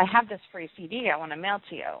 I have this free CD I want to mail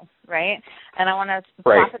to you, right? And I want to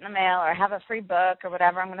pop it in the mail, or have a free book or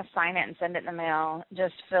whatever. I'm going to sign it and send it in the mail.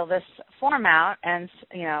 Just fill this form out, and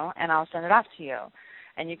I'll send it off to you.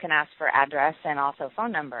 And you can ask for address and also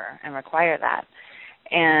phone number and require that.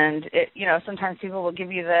 And, sometimes people will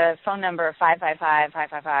give you the phone number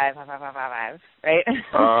 555-555-5555, right? And,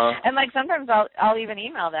 sometimes I'll even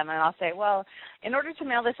email them, and I'll say, well, in order to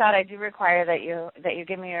mail this out, I do require that you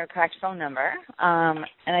give me your correct phone number, and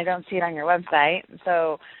I don't see it on your website.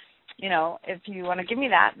 So, if you want to give me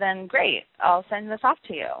that, then great. I'll send this off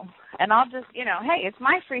to you. And I'll just, hey, it's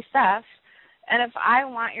my free stuff. And if I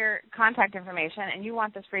want your contact information and you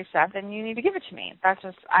want this free stuff, then you need to give it to me. That's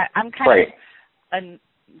just, I'm kind of,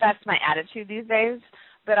 that's my attitude these days,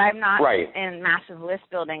 but I'm not in massive list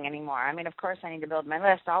building anymore. I mean, of course I need to build my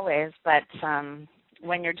list always, but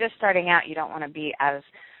when you're just starting out, you don't want to be as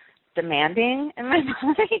demanding in my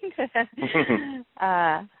mind.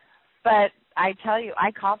 But I tell you,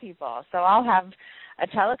 I call people. So I'll have a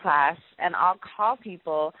teleclass, and I'll call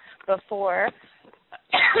people before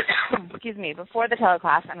before the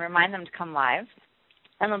teleclass and remind them to come live,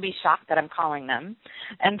 and they'll be shocked that I'm calling them.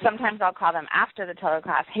 And sometimes I'll call them after the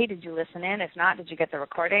teleclass, hey, did you listen in? If not, did you get the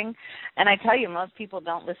recording? And I tell you, most people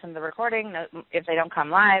don't listen to the recording if they don't come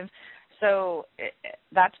live. So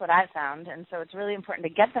that's what I've found. And so it's really important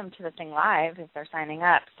to get them to the thing live if they're signing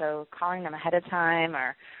up. So calling them ahead of time,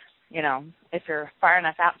 or, if you're far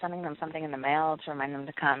enough out, sending them something in the mail to remind them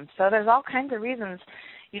to come. So there's all kinds of reasons.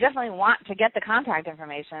 You definitely want to get the contact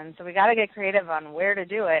information, so we got to get creative on where to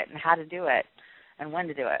do it and how to do it and when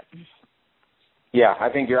to do it. Yeah, I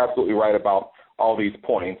think you're absolutely right about all these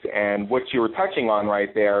points, and what you were touching on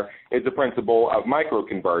right there is the principle of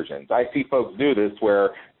micro-conversions. I see folks do this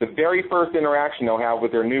where the very first interaction they'll have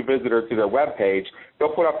with their new visitor to their web page,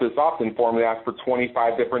 they'll put up this opt-in form that asks for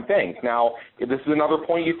 25 different things. Now, this is another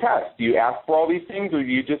point you test. Do you ask for all these things, or do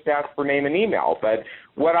you just ask for name and email? But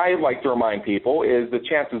what I like to remind people is the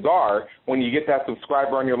chances are when you get that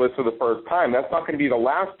subscriber on your list for the first time, that's not going to be the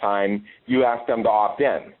last time you ask them to opt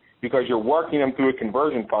in, because you're working them through a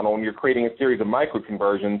conversion funnel and you're creating a series of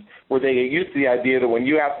micro-conversions where they get used to the idea that when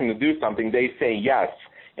you ask them to do something, they say yes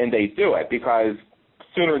and they do it, because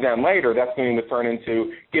sooner than later that's going to turn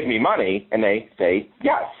into give me money, and they say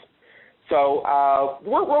yes. So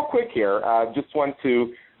real quick here, just want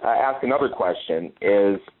to ask another question,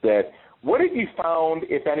 is that what have you found,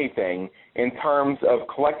 if anything, in terms of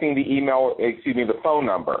collecting the phone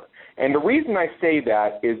number? And the reason I say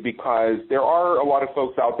that is because there are a lot of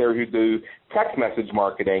folks out there who do text message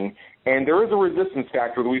marketing, and there is a resistance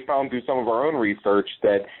factor that we found through some of our own research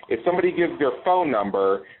that if somebody gives their phone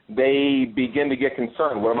number, they begin to get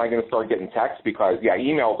concerned. What, am I going to start getting texts? Because,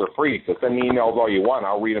 emails are free, so send me emails all you want.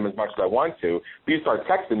 I'll read them as much as I want to. But you start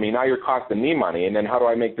texting me, now you're costing me money, and then how do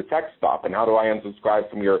I make the text stop? And how do I unsubscribe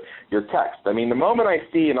from your text? I mean, the moment I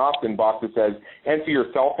see an opt-in box that says, enter your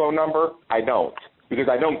cell phone number, I don't. Because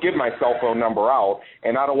I don't give my cell phone number out,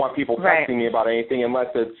 and I don't want people texting me about anything unless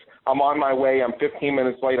it's I'm on my way, I'm 15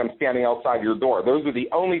 minutes late, I'm standing outside your door. Those are the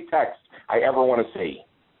only texts I ever want to see.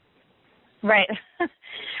 Right.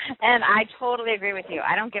 And I totally agree with you.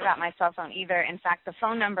 I don't give out my cell phone either. In fact, the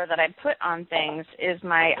phone number that I put on things is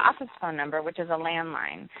my office phone number, which is a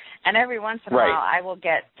landline. And every once in a while I will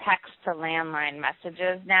get text to landline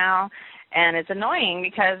messages now. And it's annoying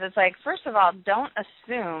because it's like, first of all, don't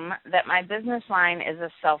assume that my business line is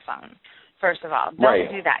a cell phone. First of all,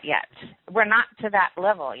 don't do that yet. We're not to that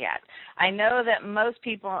level yet. I know that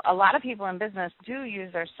a lot of people in business do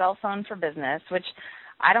use their cell phone for business, which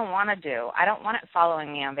I don't want to do. I don't want it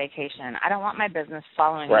following me on vacation. I don't want my business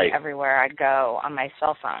following me everywhere I go on my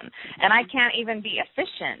cell phone. And I can't even be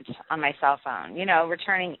efficient on my cell phone,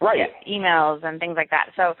 returning emails and things like that.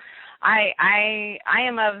 So I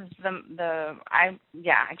am of I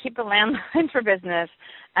keep the landline for business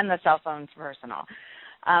and the cell phone for personal.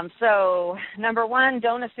 So, number one,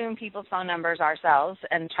 don't assume people's phone numbers ourselves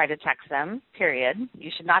and try to text them, period.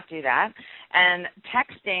 You should not do that. And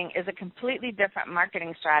texting is a completely different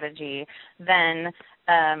marketing strategy than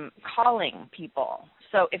calling people.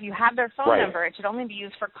 So if you have their phone number, it should only be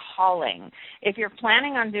used for calling. If you're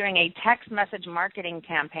planning on doing a text message marketing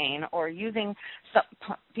campaign or using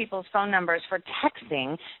people's phone numbers for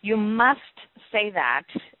texting, you must say that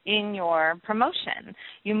in your promotion.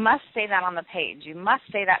 You must say that on the page. You must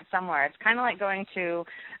say that somewhere. It's kind of like going to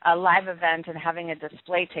a live event and having a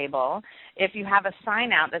display table. If you have a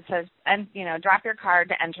sign out that says, drop your card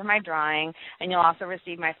to enter my drawing, and you'll also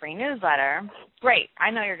receive my free newsletter, great. I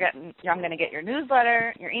know I'm going to get your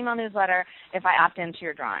newsletter, your email newsletter, if I opt into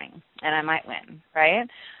your drawing, and I might win, right?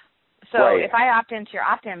 So if I opt into your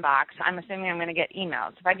opt-in box, I'm assuming I'm going to get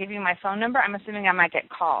emails. If I give you my phone number, I'm assuming I might get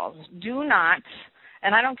calls. Do not,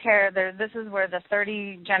 and I don't care, this is where the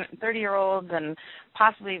 30-year-olds and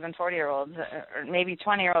possibly even 40-year-olds, or maybe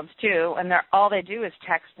 20-year-olds too, and all they do is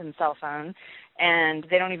text and cell phone, and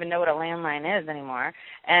they don't even know what a landline is anymore.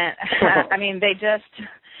 And I mean, they just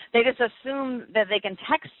assume that they can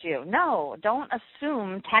text you. No, don't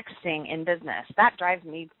assume texting in business. That drives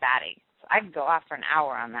me batty. I could go off for an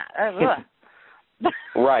hour on that.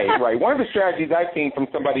 Right. One of the strategies I've seen from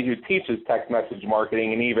somebody who teaches text message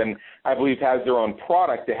marketing and even, I believe, has their own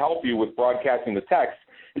product to help you with broadcasting the text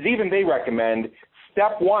is even they recommend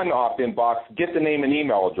step one opt-in box, get the name and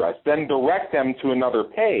email address, then direct them to another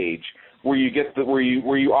page where you get where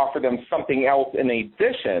you offer them something else in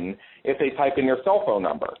addition if they type in their cell phone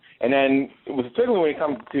number. And then, particularly when it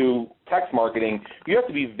comes to text marketing, you have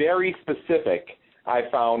to be very specific, I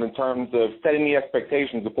found, in terms of setting the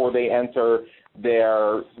expectations before they enter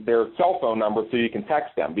their cell phone number so you can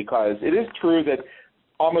text them, because it is true that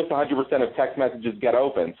almost 100% of text messages get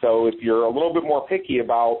open. So if you're a little bit more picky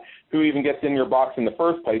about who even gets in your box in the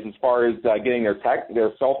first place as far as getting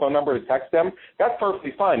their cell phone number to text them, that's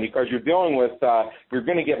perfectly fine, because you're dealing with, you're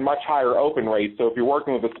going to get much higher open rates. So if you're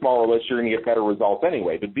working with a smaller list, you're going to get better results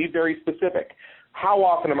anyway. But be very specific. How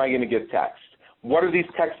often am I going to get text? What are these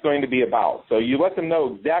texts going to be about? So you let them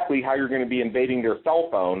know exactly how you're going to be invading their cell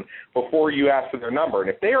phone before you ask for their number. And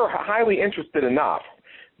if they are highly interested enough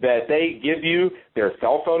that they give you their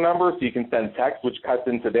cell phone number so you can send text, which cuts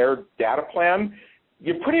into their data plan,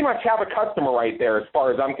 you pretty much have a customer right there as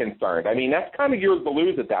far as I'm concerned. I mean, that's kind of yours to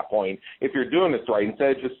lose at that point if you're doing this right, instead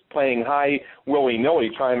of just playing high willy-nilly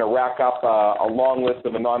trying to rack up a long list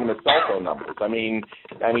of anonymous cell phone numbers. I mean,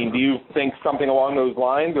 do you think something along those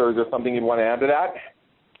lines, or is there something you'd want to add to that?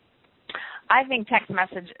 I think text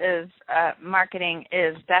message marketing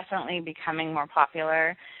is definitely becoming more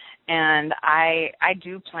popular. And I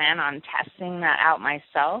do plan on testing that out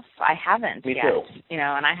myself. I haven't yet,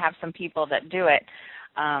 and I have some people that do it.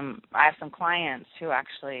 I have some clients who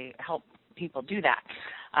actually help people do that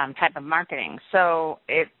type of marketing. So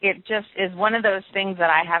it just is one of those things that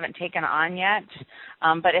I haven't taken on yet.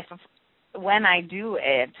 But when I do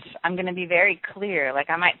it, I'm going to be very clear. Like,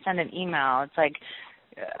 I might send an email. It's like,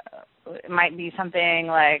 it might be something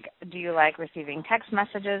like, do you like receiving text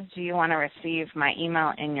messages? Do you want to receive my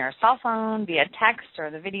email in your cell phone via text, or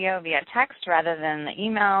the video via text rather than the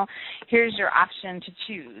email? Here's your option to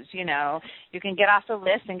choose. You can get off the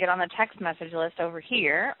list and get on the text message list over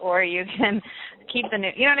here, or you can keep the new,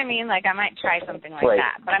 you know what I mean? Like, I might try something like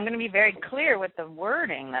that. But I'm going to be very clear with the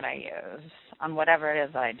wording that I use on whatever it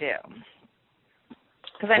is that I do.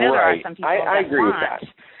 Because I know there are some people that agree want with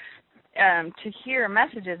that. To hear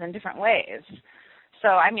messages in different ways. So,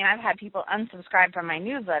 I mean, I've had people unsubscribe from my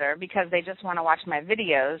newsletter because they just want to watch my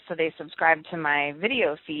videos, so they subscribe to my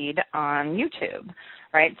video feed on YouTube,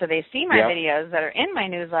 right? So they see my videos that are in my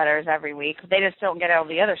newsletters every week. They just don't get all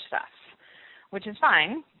the other stuff, which is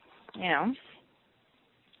fine,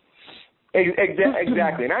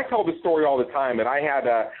 Exactly, and I tell the story all the time. And I had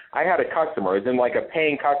a customer, as in like a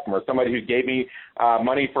paying customer, somebody who gave me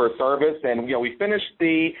money for a service, and we finished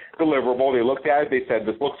the deliverable. They looked at it, they said,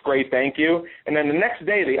 "This looks great, thank you." And then the next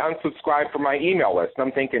day, they unsubscribed from my email list. And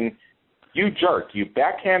I'm thinking, you jerk, you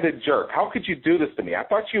backhanded jerk! How could you do this to me? I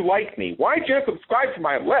thought you liked me. Why did you unsubscribe to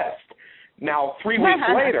my list? Now, 3 weeks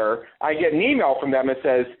later, I get an email from them that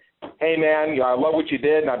says, hey, man, I love what you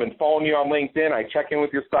did, and I've been following you on LinkedIn. I check in with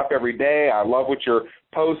your stuff every day. I love what you're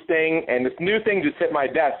posting, and this new thing just hit my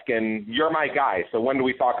desk, and you're my guy, so when do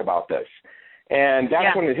we talk about this? And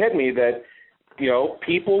that's when it hit me that,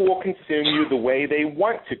 people will consume you the way they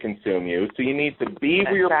want to consume you, so you need to be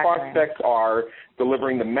where your prospects are,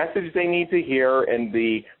 delivering the message they need to hear and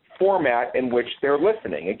the format in which they're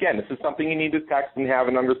listening. Again, this is something you need to text and have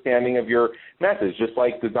an understanding of your message, just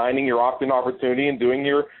like designing your opt-in opportunity and doing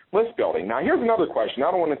your list building. Now, here's another question.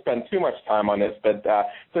 I don't want to spend too much time on this, but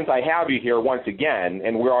since I have you here once again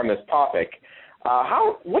and we're on this topic,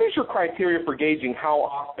 what is your criteria for gauging how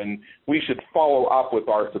often we should follow up with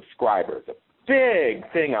our subscribers? A big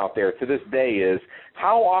thing out there to this day is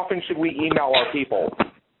how often should we email our people?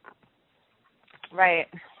 Right.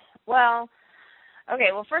 Well, okay,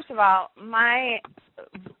 first of all,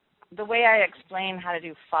 the way I explain how to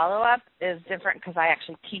do follow-up is different because I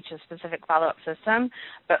actually teach a specific follow-up system.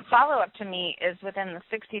 But follow-up to me is within the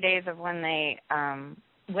 60 days of when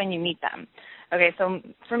you meet them. Okay, so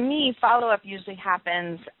for me, follow-up usually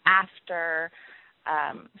happens after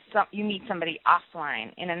you meet somebody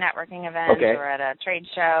offline in a networking event or at a trade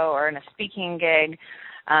show or in a speaking gig.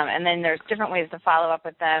 And then there's different ways to follow up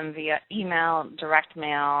with them via email, direct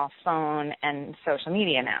mail, phone, and social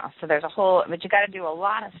media now. So there's but you got to do a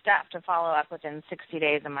lot of stuff to follow up within 60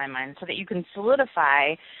 days in my mind so that you can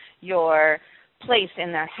solidify your place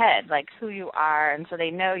in their head, like who you are, and so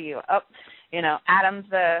they know you. Adam's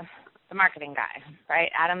the marketing guy,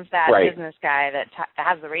 right? Adam's that business guy that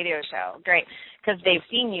has the radio show. Great, because they've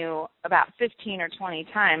seen you about 15 or 20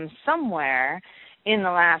 times somewhere in the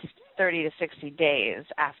last 30 to 60 days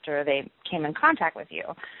after they came in contact with you.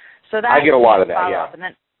 So I get a lot of that, And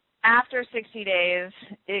then after 60 days,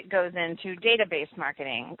 it goes into database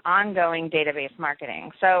marketing, ongoing database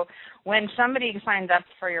marketing. So when somebody signs up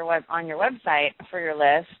on your website for your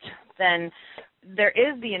list, then there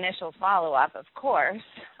is the initial follow-up, of course.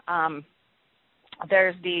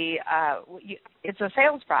 There's it's a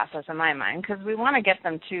sales process in my mind because we want to get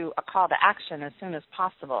them to a call to action as soon as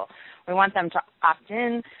possible. We want them to opt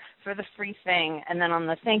in for the free thing, and then on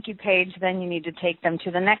the thank you page, then you need to take them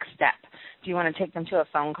to the next step. Do you want to take them to a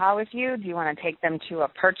phone call with you? Do you want to take them to a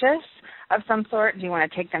purchase of some sort? Do you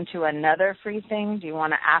want to take them to another free thing? Do you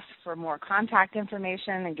want to ask for more contact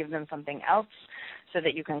information and give them something else so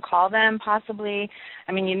that you can call them possibly?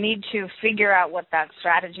 I mean, you need to figure out what that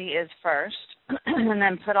strategy is first and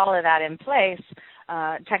then put all of that in place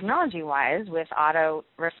technology-wise with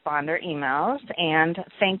autoresponder emails and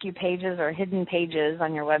thank you pages or hidden pages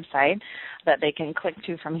on your website that they can click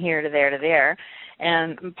to from here to there,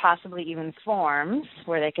 and possibly even forms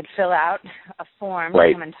where they could fill out a form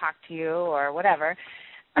to come and talk to you or whatever.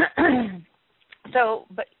 So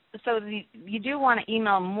you do want to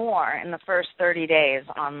email more in the first 30 days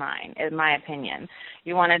online, in my opinion.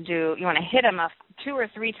 You want to hit them up 2 or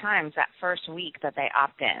 3 times that first week that they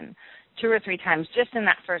opt in, 2 or 3 times just in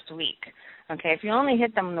that first week. Okay, if you only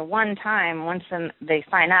hit them the one time once they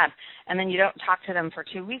sign up, and then you don't talk to them for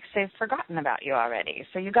 2 weeks, they've forgotten about you already.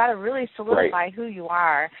 So you got to really solidify who you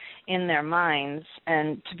are in their minds,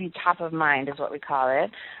 and to be top of mind is what we call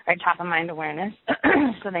it, right? Top of mind awareness,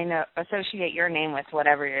 so they associate your name with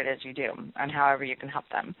whatever it is you do, and however you can help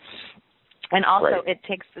them. And also, it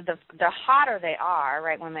takes the hotter they are,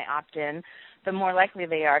 right, when they opt in, the more likely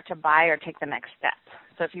they are to buy or take the next step.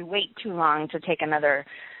 So if you wait too long to take another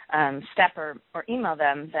step or email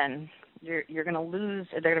them, then you're going to lose.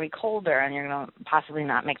 They're going to be colder, and you're going to possibly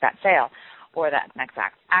not make that sale or that next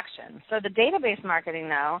action. So the database marketing,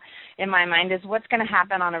 though, in my mind, is what's going to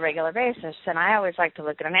happen on a regular basis. And I always like to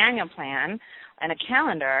look at an annual plan and a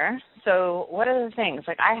calendar. So what are the things?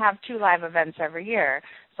 Like I have 2 live events every year.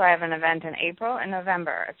 So I have an event in April and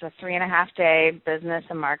November. It's a 3.5-day business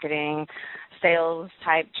and marketing sales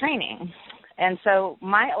type training. And so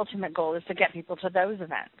my ultimate goal is to get people to those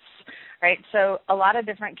events, right? So a lot of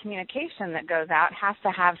different communication that goes out has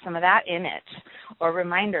to have some of that in it, or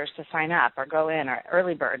reminders to sign up or go in, or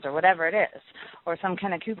early birds or whatever it is, or some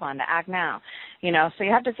kind of coupon to act now. So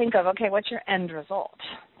you have to think of, okay, what's your end result?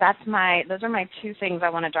 Those are my 2 things I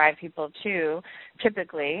want to drive people to,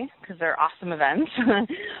 typically, because they're awesome events,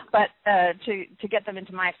 but to get them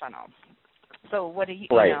into my funnel. So what do you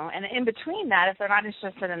know? And in between that, if they're not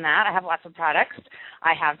interested in that, I have lots of products.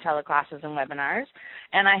 I have teleclasses and webinars,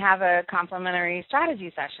 and I have a complimentary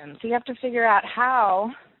strategy session. So you have to figure out how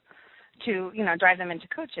to, drive them into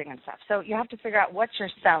coaching and stuff. So you have to figure out what you're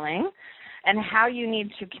selling and how you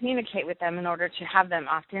need to communicate with them in order to have them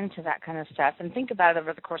opt into that kind of stuff. And think about it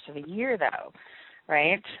over the course of a year, though,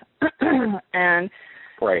 right? And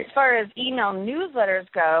as far as email newsletters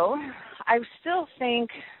go, I still think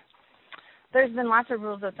there's been lots of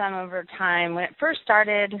rules with them over time. When it first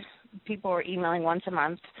started, people were emailing once a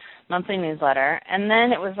month, monthly newsletter, and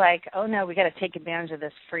then it was like, oh no, we got to take advantage of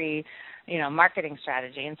this free, marketing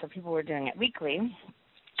strategy, and so people were doing it weekly.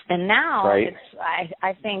 And now it's,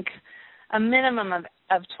 I think, a minimum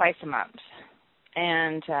of twice a month,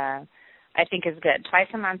 and I think is good. Twice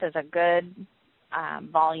a month is a good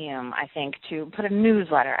volume, I think, to put a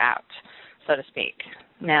newsletter out, so to speak.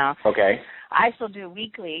 Now, I still do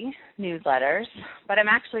weekly newsletters, but I'm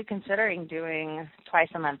actually considering doing twice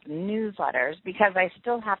a month newsletters because I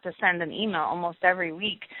still have to send an email almost every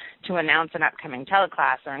week to announce an upcoming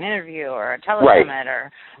teleclass or an interview or a telesummit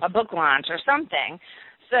or a book launch or something.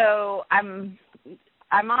 So I'm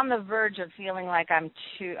on the verge of feeling like I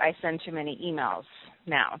send too many emails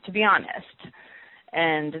now, to be honest.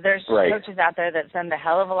 And there's coaches out there that send a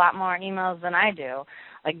hell of a lot more emails than I do,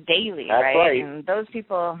 like daily, right? And those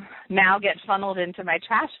people now get funneled into my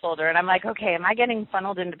trash folder, and I'm like, okay, am I getting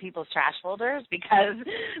funneled into people's trash folders because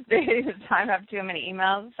I have too many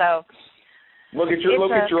emails? So look at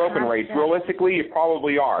your open rates. Realistically, you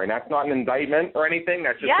probably are, and that's not an indictment or anything.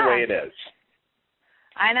 That's just the way it is.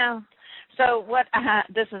 I know. So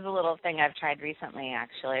this is a little thing I've tried recently,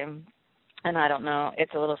 actually. And I don't know,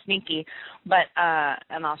 it's a little sneaky, but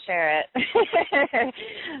and I'll share it,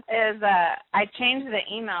 is I changed the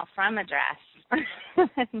email from address.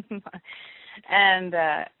 And,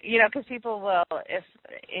 because people will, if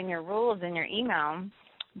in your rules in your email,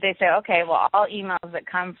 they say, okay, well, all emails that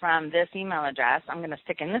come from this email address, I'm going to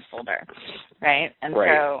stick in this folder, right? And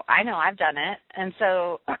so I know I've done it. And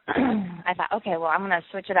so I thought, okay, well, I'm going to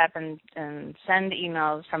switch it up and send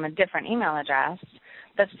emails from a different email address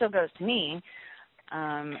that still goes to me.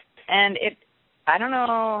 And I don't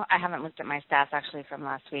know, I haven't looked at my stats actually from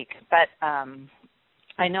last week, but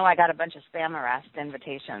I know I got a bunch of spam arrest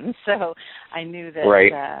invitations, so I knew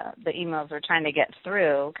that the emails were trying to get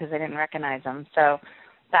through because I didn't recognize them. So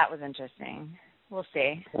that was interesting. We'll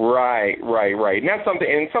see. Right. And that's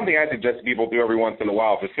something I suggest people do every once in a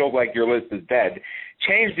while. If it feels like your list is dead,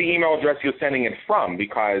 change the email address you're sending it from,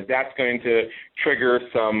 because that's going to trigger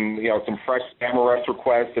some fresh spam arrest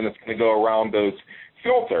requests, and it's going to go around those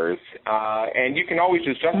filters. And you can always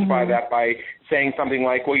just justify that by saying something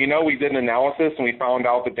like, well, we did an analysis and we found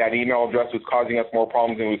out that email address was causing us more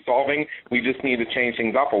problems than it was solving. We just need to change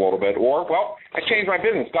things up a little bit. Or, well, I changed my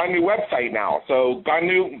business, got a new website now, so got a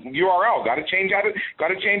new URL, got to change that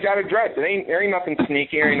address. There ain't nothing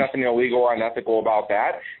sneaky, there ain't nothing illegal or unethical about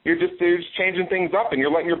that. You're just changing things up, and you're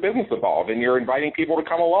letting your business evolve, and you're inviting people to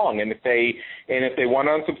come along. And if they want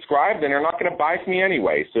to unsubscribe, then they're not going to buy from you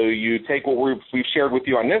anyway. So you take what we've shared with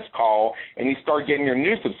you on this call, and you start getting your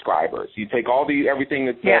new subscribers. You take everything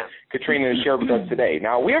that Katrina has shared with us today.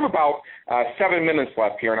 Now, we have about 7 minutes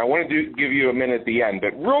left here, and I want to give you a minute at the end.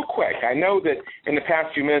 But real quick, I know that in the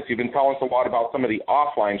past few minutes you've been telling us a lot about some of the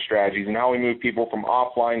offline strategies and how we move people from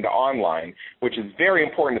offline to online, which is very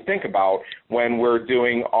important to think about when we're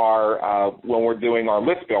doing our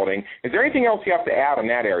list building. Is there anything else you have to add on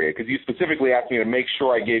that area? Because you specifically asked me to make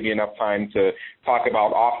sure I gave you enough time to talk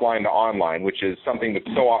about offline to online, which is something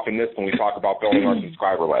that's so often missed when we talk about building our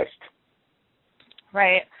subscriber list.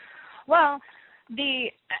 Right. Well,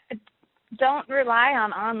 don't rely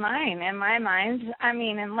on online, in my mind. I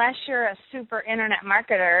mean, unless you're a super internet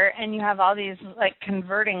marketer and you have all these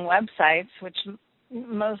converting websites, which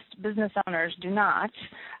most business owners do not,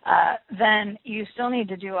 then you still need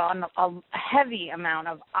to do a heavy amount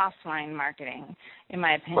of offline marketing, in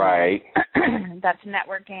my opinion. Right. That's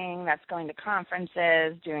networking, that's going to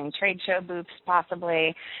conferences, doing trade show booths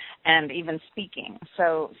possibly, and even speaking.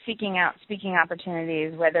 So seeking out speaking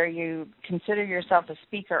opportunities, whether you consider yourself a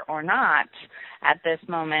speaker or not at this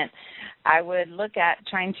moment, I would look at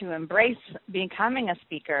trying to embrace becoming a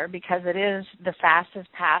speaker, because it is the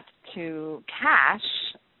fastest path to cash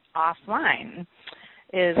offline,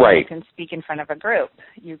 is when you can speak in front of a group.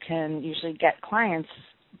 You can usually get clients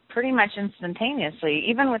pretty much instantaneously,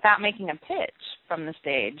 even without making a pitch from the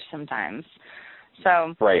stage sometimes.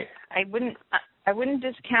 So I wouldn't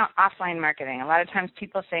discount offline marketing. A lot of times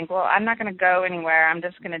people think, well, I'm not going to go anywhere. I'm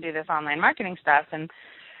just going to do this online marketing stuff and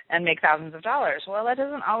make thousands of dollars. Well, that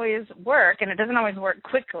doesn't always work, and it doesn't always work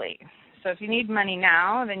quickly. So if you need money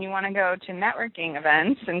now, then you want to go to networking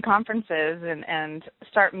events and conferences and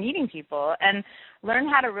start meeting people and learn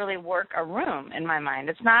how to really work a room, in my mind.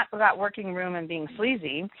 It's not about working a room and being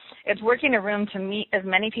sleazy. It's working a room to meet as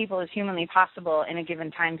many people as humanly possible in a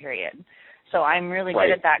given time period. So I'm really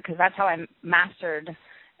good at that, because that's how I mastered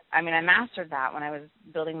that when I was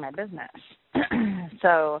building my business.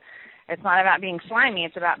 So it's not about being slimy.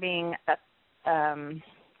 It's about being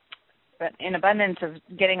in abundance of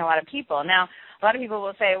getting a lot of people. Now, a lot of people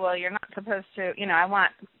will say, well, you're not supposed to, I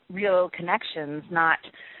want real connections, not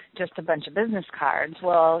just a bunch of business cards.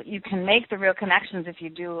 Well, you can make the real connections if you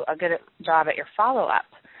do a good job at your follow-up.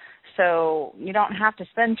 So you don't have to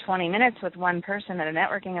spend 20 minutes with one person at a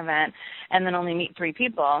networking event and then only meet 3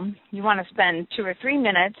 people. You want to spend 2 or 3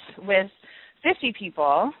 minutes with 50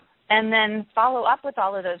 people and then follow up with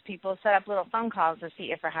all of those people, set up little phone calls to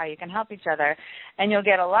see if or how you can help each other. And you'll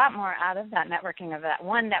get a lot more out of that networking event,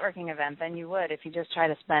 one networking event, than you would if you just try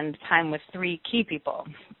to spend time with 3 key people.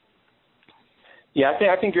 Yeah,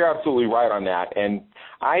 I think you're absolutely right on that. And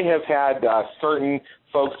I have had certain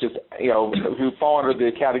folks just, who fall under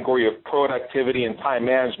the category of productivity and time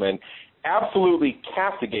management absolutely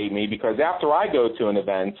castigate me, because after I go to an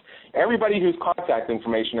event, everybody whose contact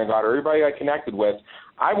information I got or everybody I connected with,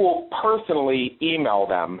 I will personally email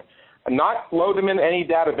them, not load them in any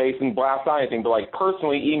database and blast out anything, but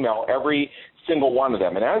personally email every single one of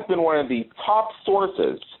them. And that has been one of the top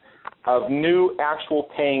sources of new actual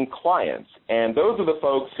paying clients. And those are the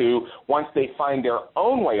folks who, once they find their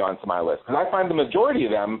own way onto my list, because I find the majority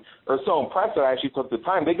of them are so impressed that I actually took the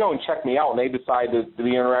time, they go and check me out and they decide that the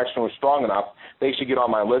interaction was strong enough, they should get on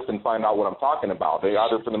my list and find out what I'm talking about. They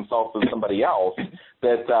either for themselves or somebody else.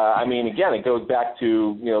 That, again, it goes back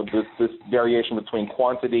to, this variation between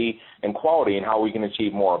quantity and quality and how we can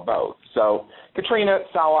achieve more of both. So, Katrina,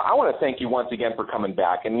 Sala, I want to thank you once again for coming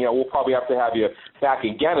back. And, we'll probably have to have you back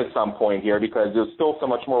again at some point here, because there's still so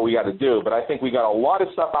much more we got to do. But I think we got a lot of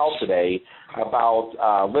stuff out today about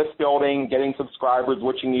list building, getting subscribers,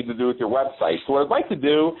 what you need to do with your website. So what I'd like to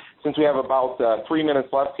do, since we have about 3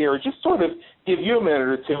 minutes left here, is just sort of give you a minute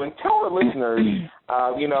or two and tell our listeners,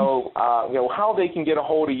 how they can get a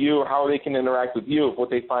hold of you or how they can interact with you if what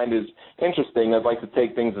they find is interesting. I'd like to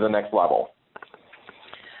take things to the next level.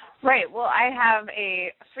 Right. Well, I have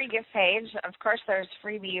a free gift page. Of course, there's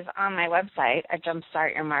freebies on my website at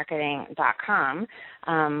jumpstartyourmarketing.com.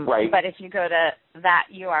 Right. But if you go to that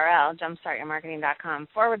URL,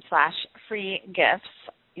 jumpstartyourmarketing.com/free gifts,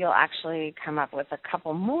 you'll actually come up with a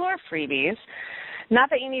couple more freebies.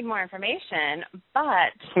 Not that you need more information,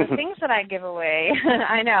 but the things that I give away,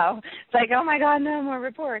 I know. It's like, oh, my God, no more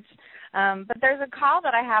reports. But there's a call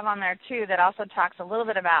that I have on there, too, that also talks a little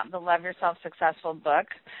bit about the Love Yourself Successful book,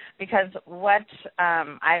 because what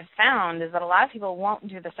I've found is that a lot of people won't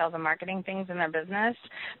do the sales and marketing things in their business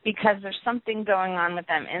because there's something going on with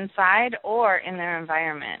them inside or in their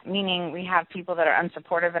environment, meaning we have people that are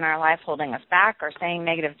unsupportive in our life holding us back or saying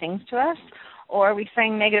negative things to us, or we're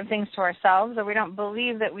saying negative things to ourselves, or we don't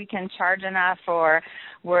believe that we can charge enough or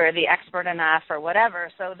we're the expert enough or whatever.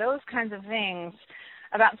 So those kinds of things,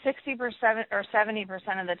 about 60% or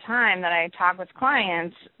 70% of the time that I talk with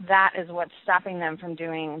clients, that is what's stopping them from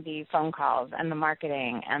doing the phone calls and the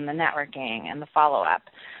marketing and the networking and the follow-up.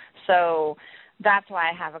 So that's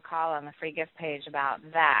why I have a call on the free gift page about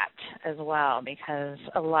that as well, because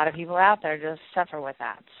a lot of people out there just suffer with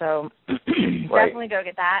that. So Definitely go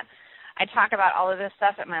get that. I talk about all of this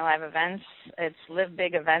stuff at my live events. It's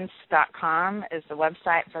livebigevents.com is the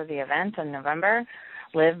website for the event in November,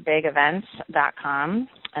 livebigevents.com.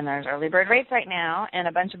 And there's early bird rates right now and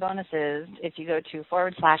a bunch of bonuses if you go to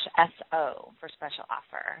 /SO for special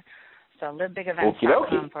offer. So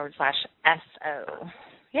livebigevents.com /SO.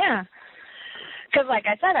 Yeah. Because, like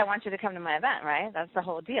I said, I want you to come to my event, right? That's the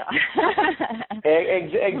whole deal.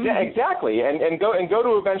 Exactly, and go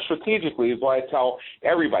to events strategically is what I tell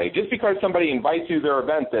everybody. Just because somebody invites you to their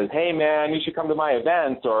event, says, "Hey, man, you should come to my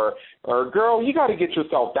event," or "Girl, you got to get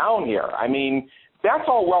yourself down here." I mean, that's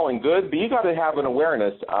all well and good, but you got to have an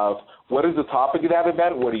awareness of what is the topic of that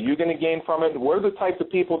event, what are you going to gain from it, what are the types of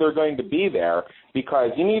people that are going to be there,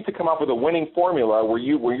 because you need to come up with a winning formula where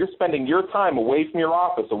you're spending your time away from your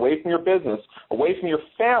office, away from your business, away from your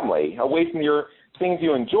family, away from your things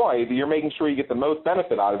you enjoy, that you're making sure you get the most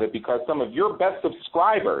benefit out of it, because some of your best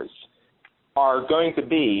subscribers are going to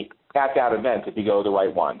be at that event if you go to the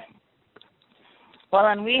right one. Well,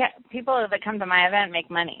 and people that come to my event make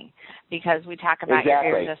money because we talk about your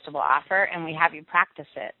irresistible offer and we have you practice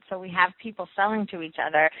it. So we have people selling to each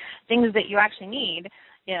other things that you actually need,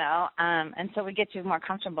 and so we get you more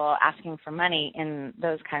comfortable asking for money in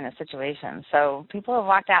those kind of situations. So people have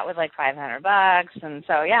walked out with like $500, and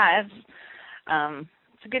so yeah, it's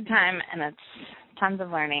a good time and it's tons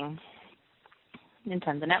of learning and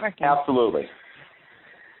tons of networking. Absolutely.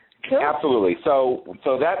 Cool. Absolutely. So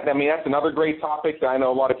that's another great topic that I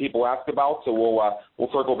know a lot of people ask about. So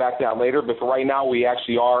we'll circle back to that later. But for right now, we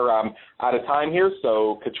actually are out of time here.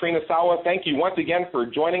 So Katrina Sawa, thank you once again for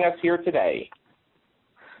joining us here today.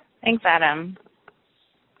 Thanks, Adam.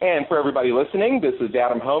 And for everybody listening, this is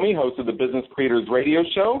Adam Homey, host of the Business Creators Radio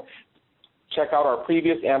Show. Check out our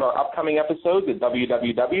previous and our upcoming episodes at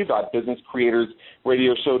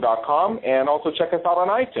www.businesscreatorsradioshow.com, and also check us out on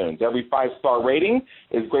iTunes. Every 5-star rating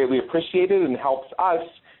is greatly appreciated and helps us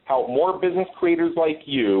help more business creators like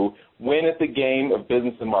you win at the game of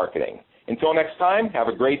business and marketing. Until next time, have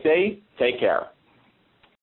a great day. Take care.